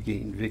until you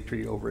gain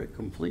victory over it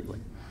completely.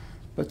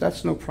 But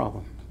that's no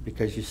problem,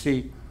 because you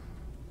see,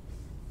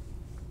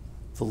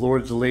 the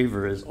Lord's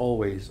laver is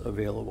always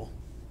available,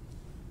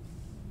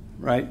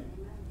 right?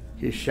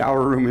 His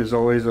shower room is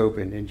always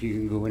open, and you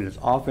can go in as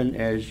often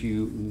as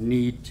you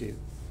need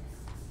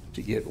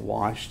to get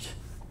washed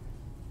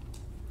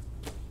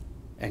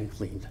and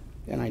cleaned.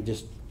 And I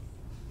just,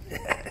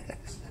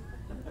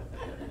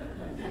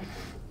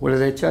 what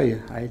did I tell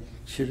you? I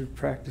should have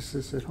practiced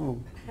this at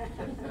home.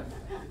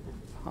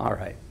 All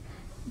right.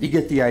 You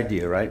get the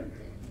idea, right?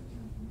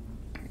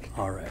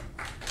 All right.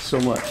 So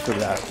much for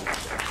that.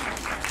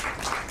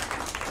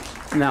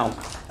 Now,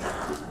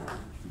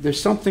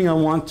 there's something I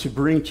want to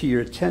bring to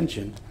your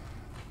attention,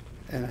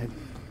 and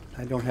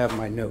I don't have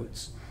my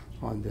notes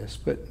on this,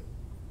 but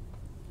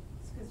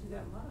It's because we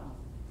got mud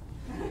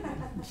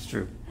on. it's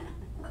true.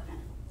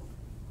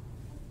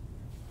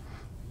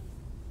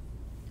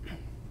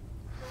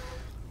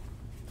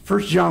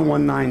 1 John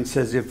 1:9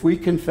 says, if we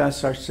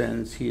confess our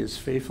sins, he is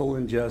faithful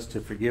and just to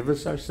forgive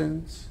us our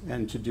sins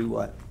and to do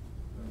what?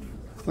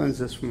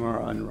 Cleanse us from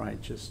our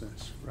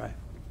unrighteousness, right?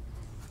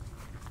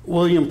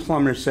 William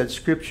Plummer said,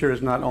 Scripture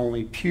is not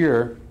only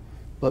pure,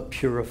 but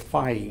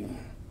purifying.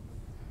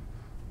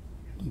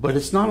 But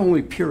it's not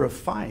only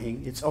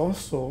purifying, it's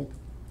also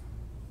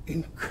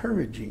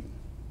encouraging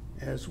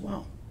as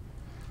well.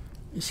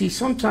 You see,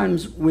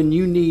 sometimes when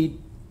you need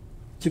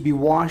to be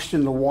washed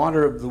in the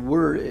water of the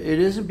Word, it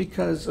isn't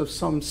because of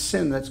some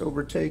sin that's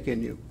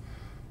overtaken you.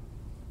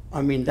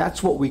 I mean,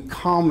 that's what we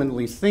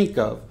commonly think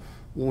of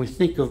when we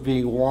think of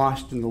being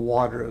washed in the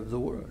water of the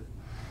Word.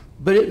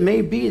 But it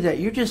may be that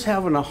you're just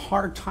having a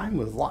hard time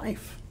with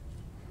life,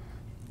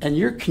 and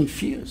you're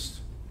confused.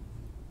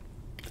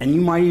 And you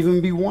might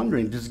even be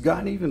wondering, does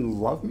God even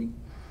love me?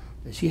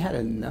 Has he had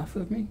enough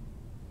of me?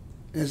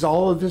 Has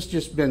all of this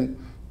just been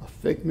a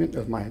figment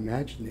of my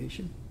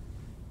imagination?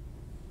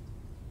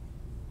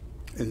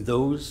 And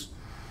those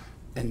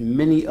and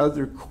many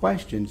other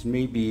questions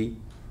may be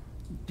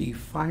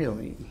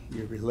defiling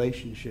your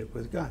relationship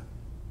with God.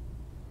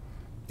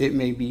 It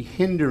may be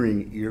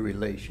hindering your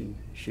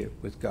relationship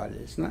with God.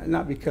 It's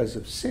not because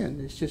of sin.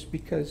 It's just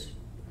because,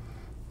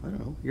 I don't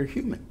know, you're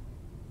human,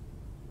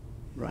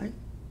 right?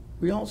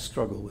 We all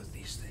struggle with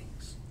these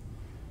things.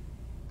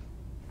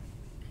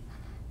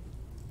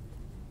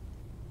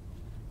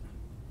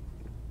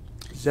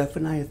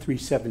 Zephaniah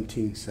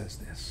 3:17 says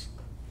this,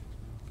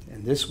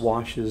 and this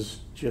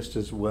washes just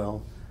as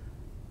well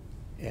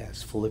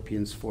as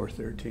Philippians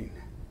 4:13.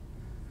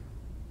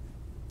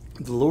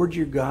 The Lord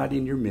your God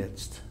in your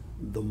midst,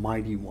 the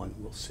mighty one,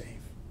 will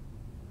save.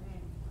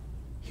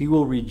 He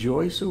will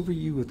rejoice over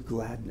you with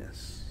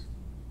gladness.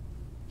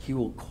 He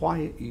will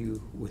quiet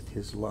you with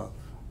his love.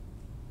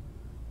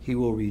 He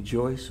will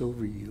rejoice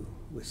over you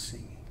with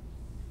singing.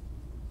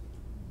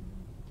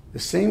 The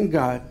same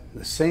God,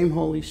 the same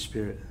Holy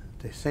Spirit,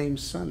 the same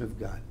Son of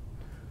God,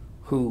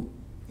 who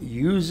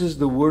uses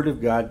the Word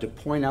of God to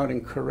point out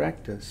and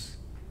correct us,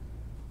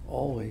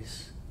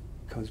 always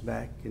comes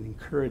back and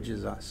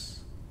encourages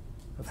us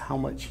of how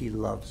much he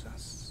loves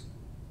us.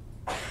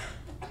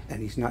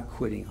 And he's not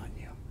quitting on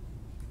you.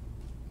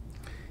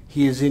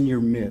 He is in your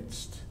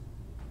midst.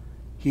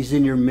 He's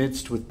in your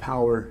midst with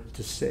power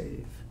to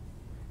save.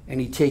 And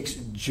he takes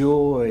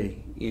joy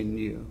in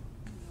you.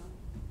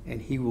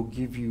 And he will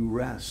give you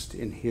rest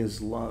in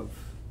his love.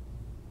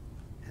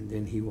 And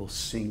then he will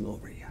sing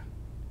over you.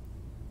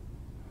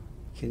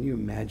 Can you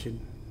imagine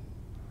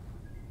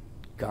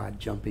God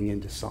jumping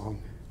into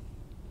song,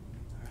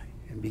 right,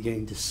 and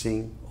beginning to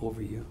sing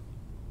over you?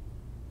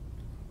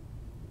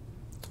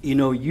 You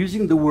know,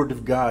 using the Word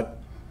of God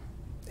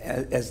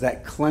as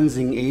that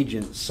cleansing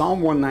agent,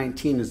 Psalm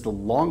 119 is the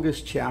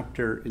longest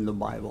chapter in the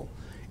Bible,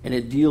 and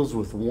it deals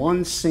with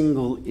one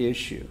single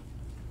issue: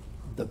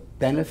 the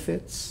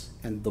benefits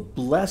and the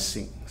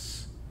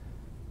blessings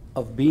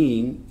of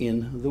being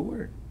in the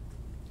Word.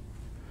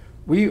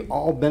 We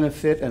all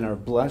benefit and are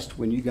blessed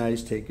when you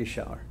guys take a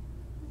shower.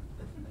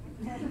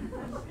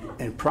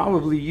 And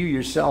probably you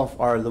yourself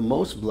are the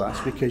most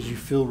blessed because you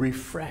feel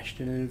refreshed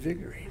and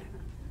invigorated.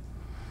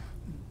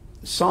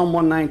 Psalm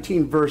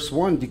 119 verse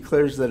 1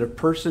 declares that a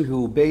person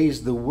who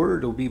obeys the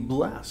word will be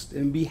blessed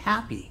and be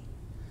happy.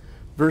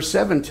 Verse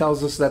 7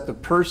 tells us that the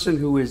person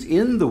who is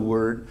in the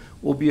word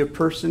will be a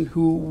person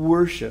who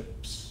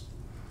worships.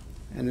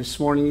 And this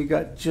morning you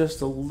got just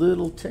a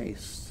little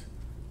taste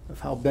of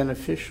how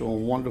beneficial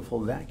and wonderful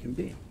that can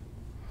be.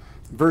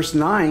 Verse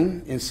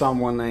 9 in Psalm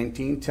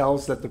 119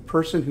 tells that the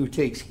person who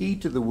takes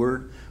heed to the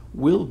word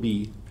will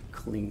be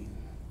clean.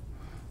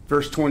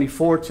 Verse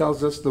 24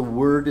 tells us the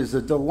word is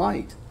a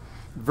delight.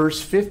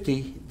 Verse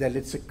 50, that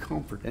it's a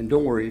comfort. And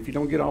don't worry, if you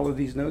don't get all of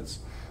these notes,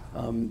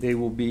 they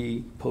will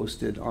be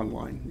posted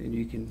online, and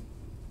you can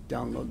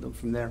download them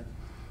from there.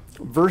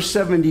 Verse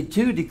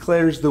 72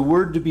 declares the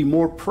word to be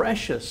more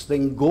precious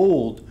than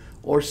gold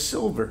or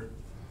silver.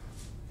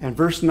 And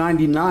verse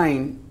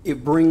 99,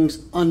 it brings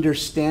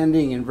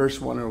understanding. In verse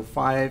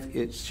 105,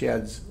 it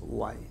sheds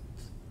light.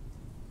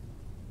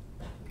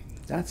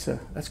 That's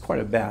quite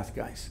a bath,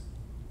 guys.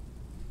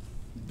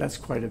 That's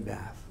quite a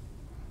bath.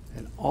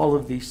 And all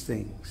of these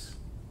things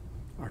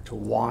are to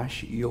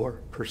wash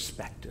your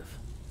perspective,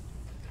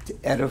 to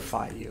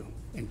edify you,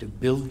 and to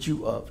build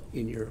you up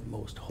in your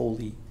most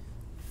holy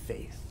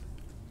faith.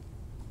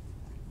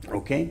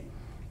 Okay?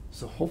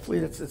 So hopefully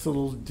it's a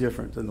little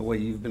different than the way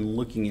you've been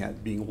looking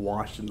at being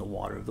washed in the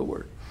water of the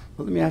Word.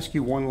 But let me ask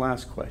you one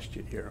last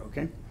question here,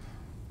 okay?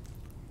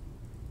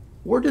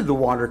 Where did the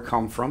water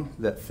come from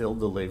that filled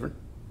the laver?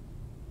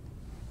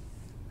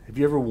 Have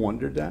you ever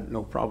wondered that?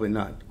 No, probably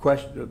not.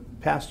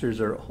 Pastors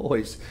are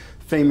always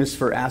famous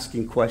for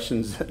asking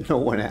questions that no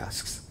one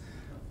asks.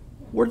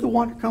 Where did the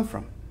water come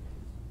from?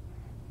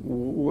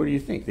 What do you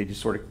think? They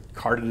just sort of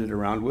carted it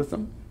around with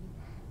them?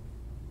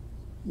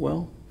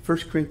 Well, 1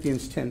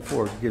 Corinthians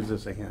 10:4 gives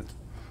us a hint.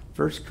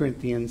 1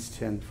 Corinthians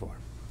 10:4.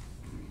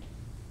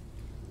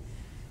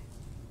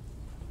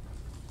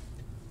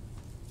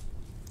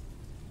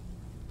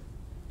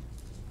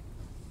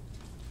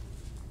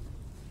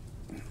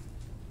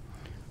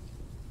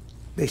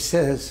 It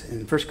says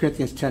in 1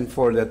 Corinthians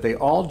 10:4 that they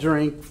all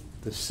drank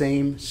the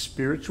same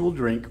spiritual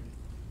drink,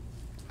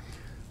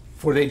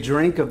 for they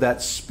drank of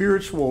that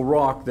spiritual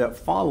rock that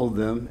followed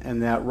them,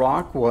 and that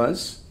rock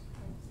was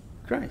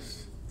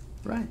Christ.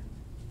 Right.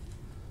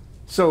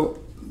 So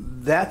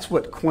that's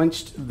what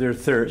quenched their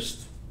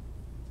thirst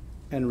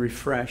and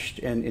refreshed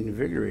and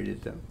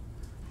invigorated them.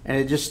 And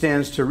it just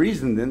stands to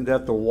reason then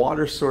that the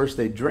water source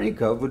they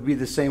drank of would be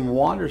the same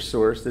water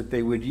source that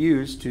they would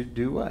use to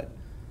do what?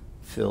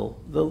 Fill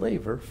the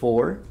laver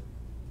for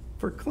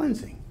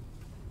cleansing.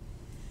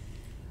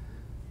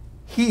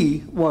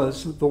 He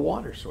was the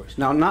water source.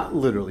 Now, not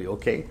literally,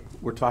 okay?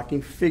 We're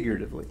talking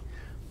figuratively.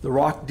 The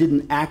rock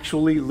didn't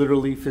actually,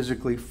 literally,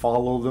 physically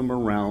follow them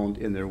around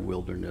in their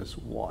wilderness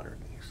wanderings.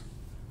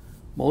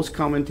 Most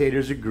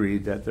commentators agree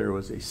that there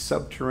was a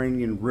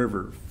subterranean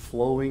river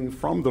flowing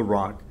from the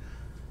rock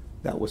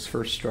that was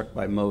first struck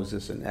by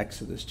Moses in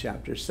Exodus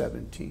chapter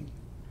 17.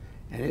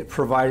 And it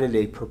provided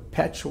a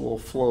perpetual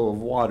flow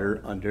of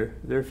water under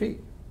their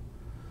feet.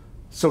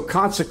 So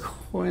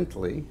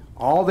consequently,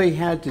 all they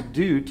had to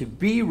do to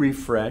be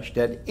refreshed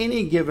at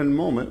any given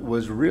moment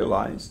was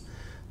realize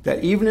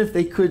that even if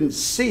they couldn't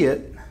see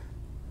it,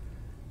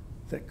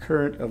 the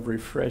current of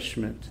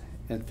refreshment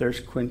and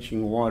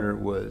thirst-quenching water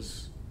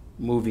was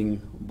moving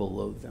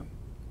below them.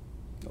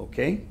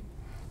 Okay?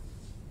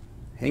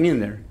 Hang in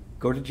there.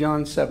 Go to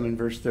John 7,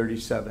 verse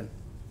 37.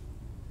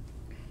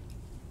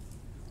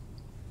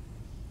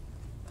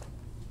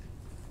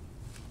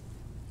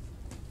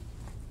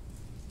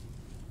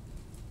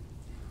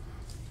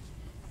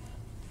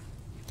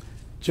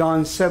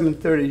 John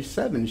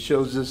 7:37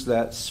 shows us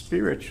that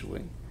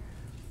spiritually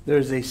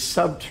there's a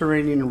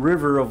subterranean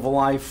river of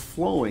life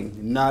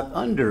flowing, not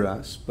under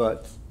us,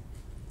 but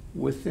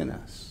within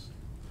us.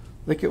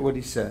 Look at what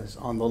he says.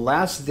 On the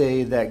last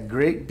day, that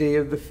great day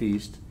of the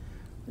feast,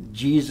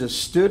 Jesus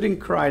stood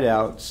and cried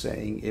out,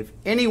 saying, "If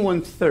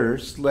anyone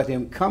thirsts, let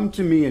him come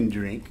to me and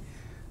drink."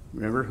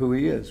 Remember who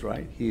he is,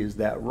 right? He is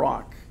that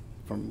rock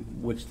from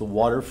which the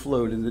water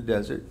flowed in the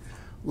desert.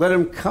 "Let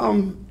him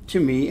come to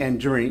me and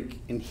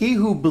drink, and he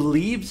who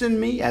believes in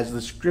me, as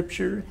the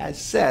scripture has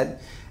said,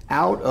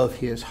 out of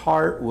his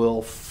heart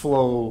will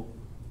flow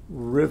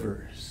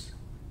rivers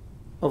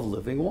of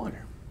living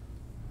water."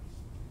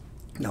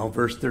 Now,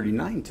 verse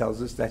 39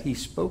 tells us that he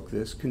spoke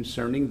this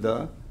concerning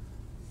the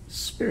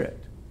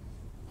Spirit,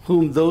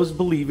 whom those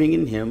believing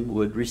in him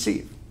would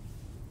receive.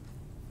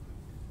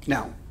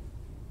 Now,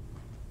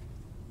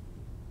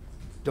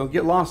 don't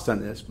get lost on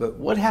this, but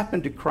what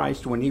happened to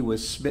Christ when he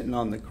was smitten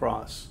on the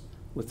cross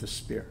with the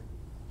spear?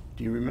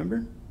 Do you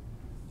remember?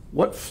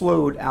 What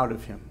flowed out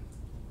of him?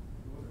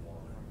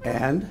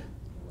 And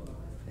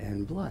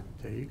blood.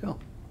 There you go.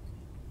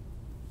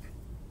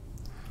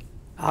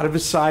 Out of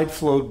his side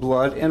flowed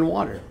blood and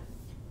water,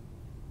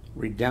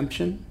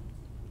 redemption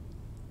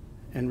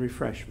and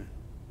refreshment,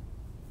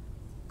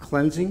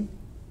 cleansing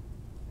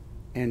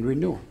and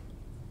renewal.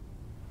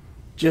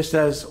 Just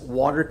as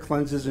water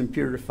cleanses and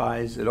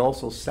purifies, it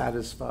also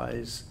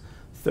satisfies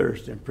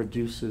thirst and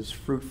produces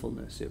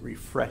fruitfulness. It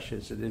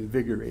refreshes, it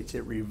invigorates,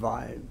 it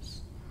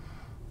revives.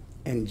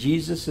 And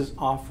Jesus is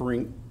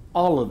offering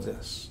all of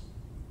this: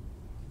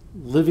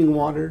 living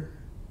water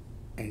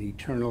and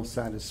eternal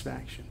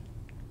satisfaction.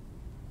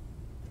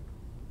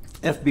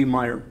 F.B.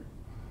 Meyer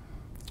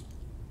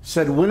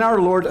said, "When our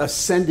Lord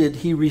ascended,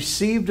 he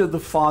received of the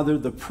Father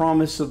the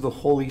promise of the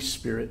Holy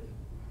Spirit,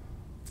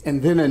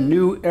 and then a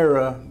new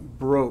era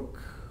broke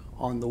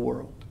on the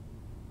world.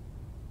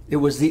 It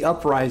was the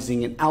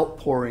uprising and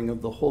outpouring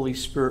of the Holy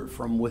Spirit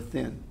from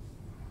within.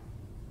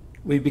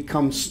 We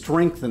become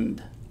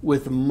strengthened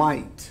with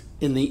might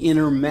in the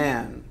inner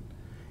man,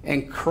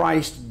 and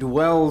Christ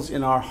dwells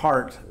in our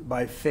heart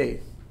by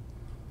faith.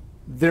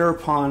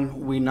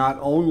 Thereupon we not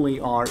only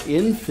are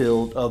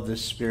infilled of the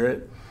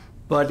Spirit,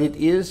 but it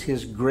is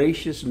his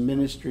gracious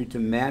ministry to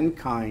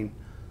mankind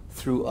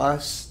through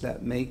us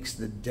that makes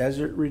the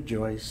desert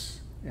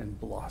rejoice and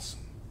blossom."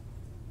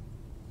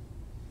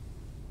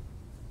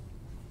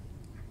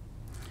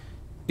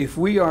 If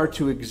we are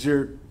to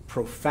exert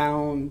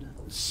profound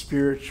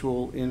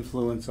spiritual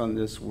influence on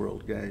this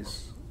world,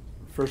 guys,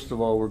 first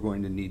of all, we're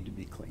going to need to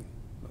be clean,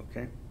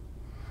 okay?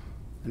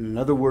 And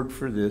another word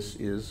for this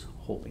is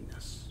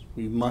holiness.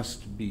 We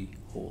must be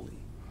holy,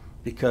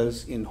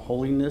 because in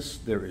holiness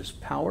there is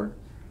power,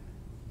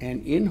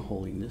 and in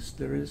holiness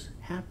there is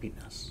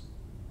happiness.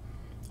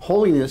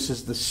 Holiness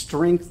is the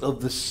strength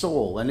of the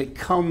soul, and it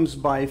comes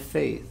by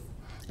faith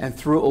and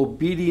through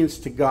obedience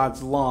to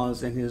God's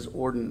laws and his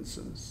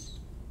ordinances.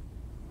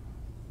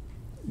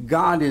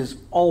 God is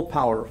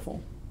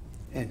all-powerful,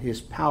 and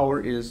his power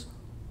is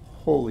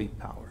holy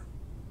power.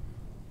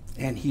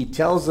 And he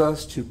tells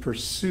us to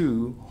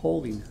pursue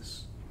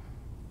holiness,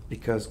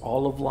 because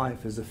all of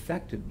life is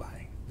affected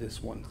by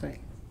this one thing.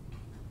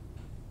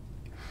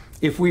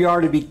 If we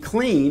are to be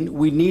clean,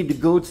 we need to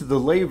go to the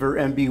laver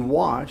and be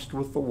washed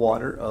with the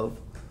water of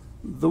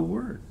the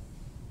Word.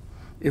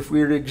 If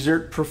we are to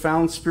exert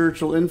profound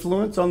spiritual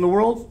influence on the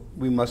world,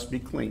 we must be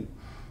clean.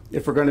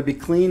 If we're going to be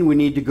clean, we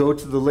need to go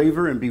to the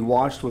laver and be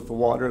washed with the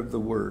water of the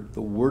Word.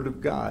 The Word of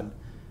God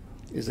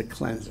is a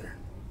cleanser.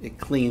 It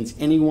cleans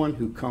anyone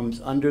who comes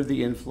under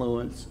the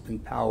influence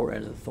and power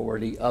and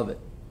authority of it.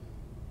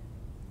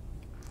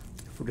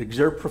 If we're to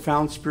exert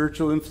profound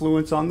spiritual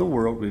influence on the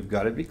world, we've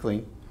got to be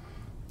clean.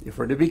 If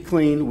we're to be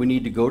clean, we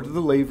need to go to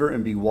the laver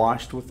and be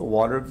washed with the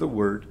water of the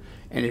Word.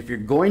 And if you're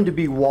going to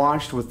be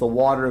washed with the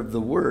water of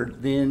the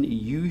Word, then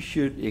you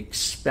should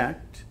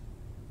expect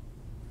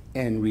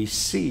and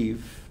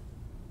receive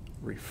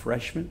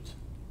refreshment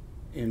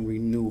and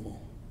renewal.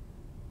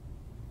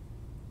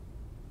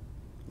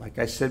 Like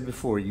I said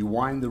before, you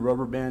wind the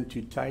rubber band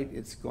too tight,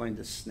 it's going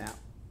to snap.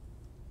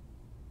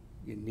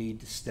 You need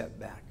to step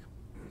back.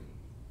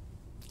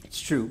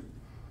 It's true.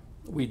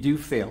 We do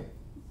fail.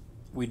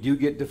 We do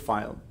get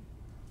defiled.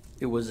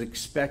 It was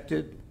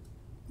expected,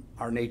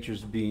 our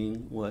natures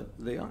being what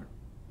they are.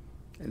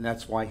 And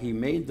that's why he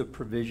made the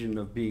provision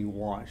of being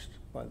washed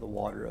by the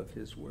water of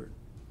his Word.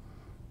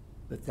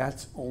 But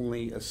that's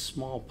only a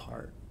small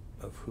part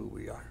of who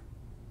we are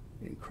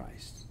in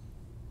Christ.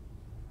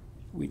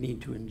 We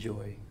need to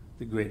enjoy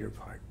the greater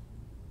part.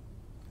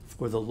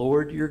 For the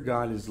Lord your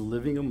God is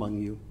living among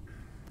you.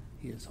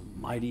 He is a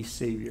mighty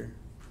Savior,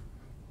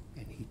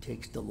 and he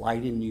takes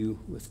delight in you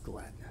with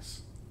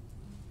gladness.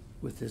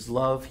 With his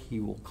love, he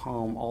will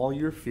calm all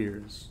your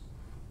fears,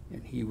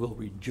 and he will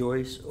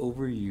rejoice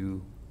over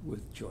you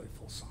with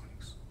joyful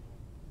songs.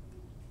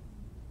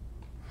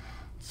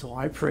 So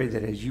I pray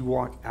that as you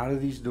walk out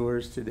of these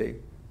doors today,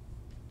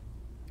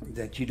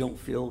 that you don't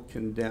feel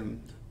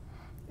condemned,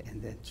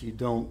 and that you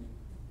don't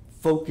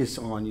focus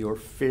on your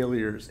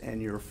failures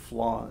and your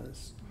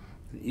flaws,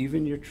 and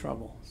even your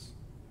troubles,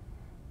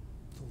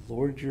 the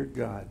Lord your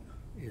God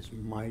is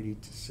mighty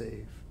to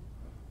save.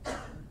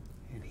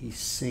 And he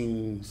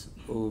sings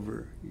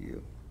over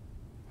you.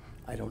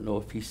 I don't know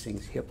if he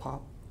sings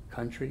hip-hop,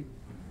 country,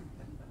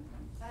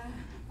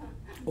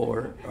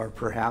 or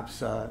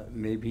perhaps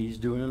maybe he's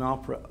doing an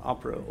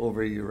opera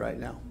over you right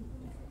now.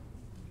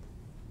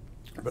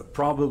 But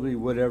probably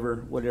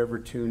whatever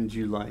tunes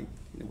you like,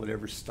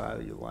 whatever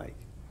style you like,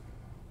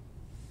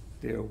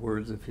 they are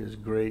words of his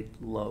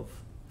great love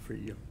for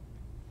you.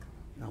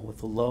 Now,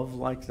 with a love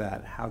like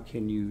that, how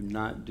can you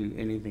not do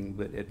anything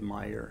but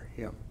admire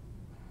him?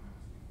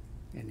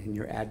 And in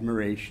your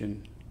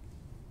admiration,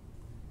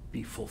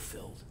 be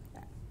fulfilled,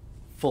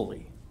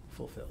 fully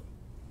fulfilled.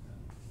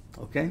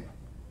 Okay?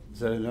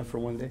 Is that enough for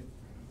one day?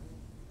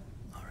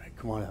 All right,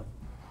 come on up.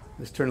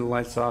 Let's turn the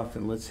lights off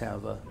and let's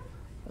have a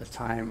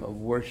time of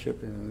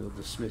worship, and we'll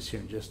dismiss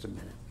here in just a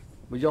minute.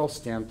 Would you all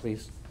stand,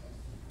 please?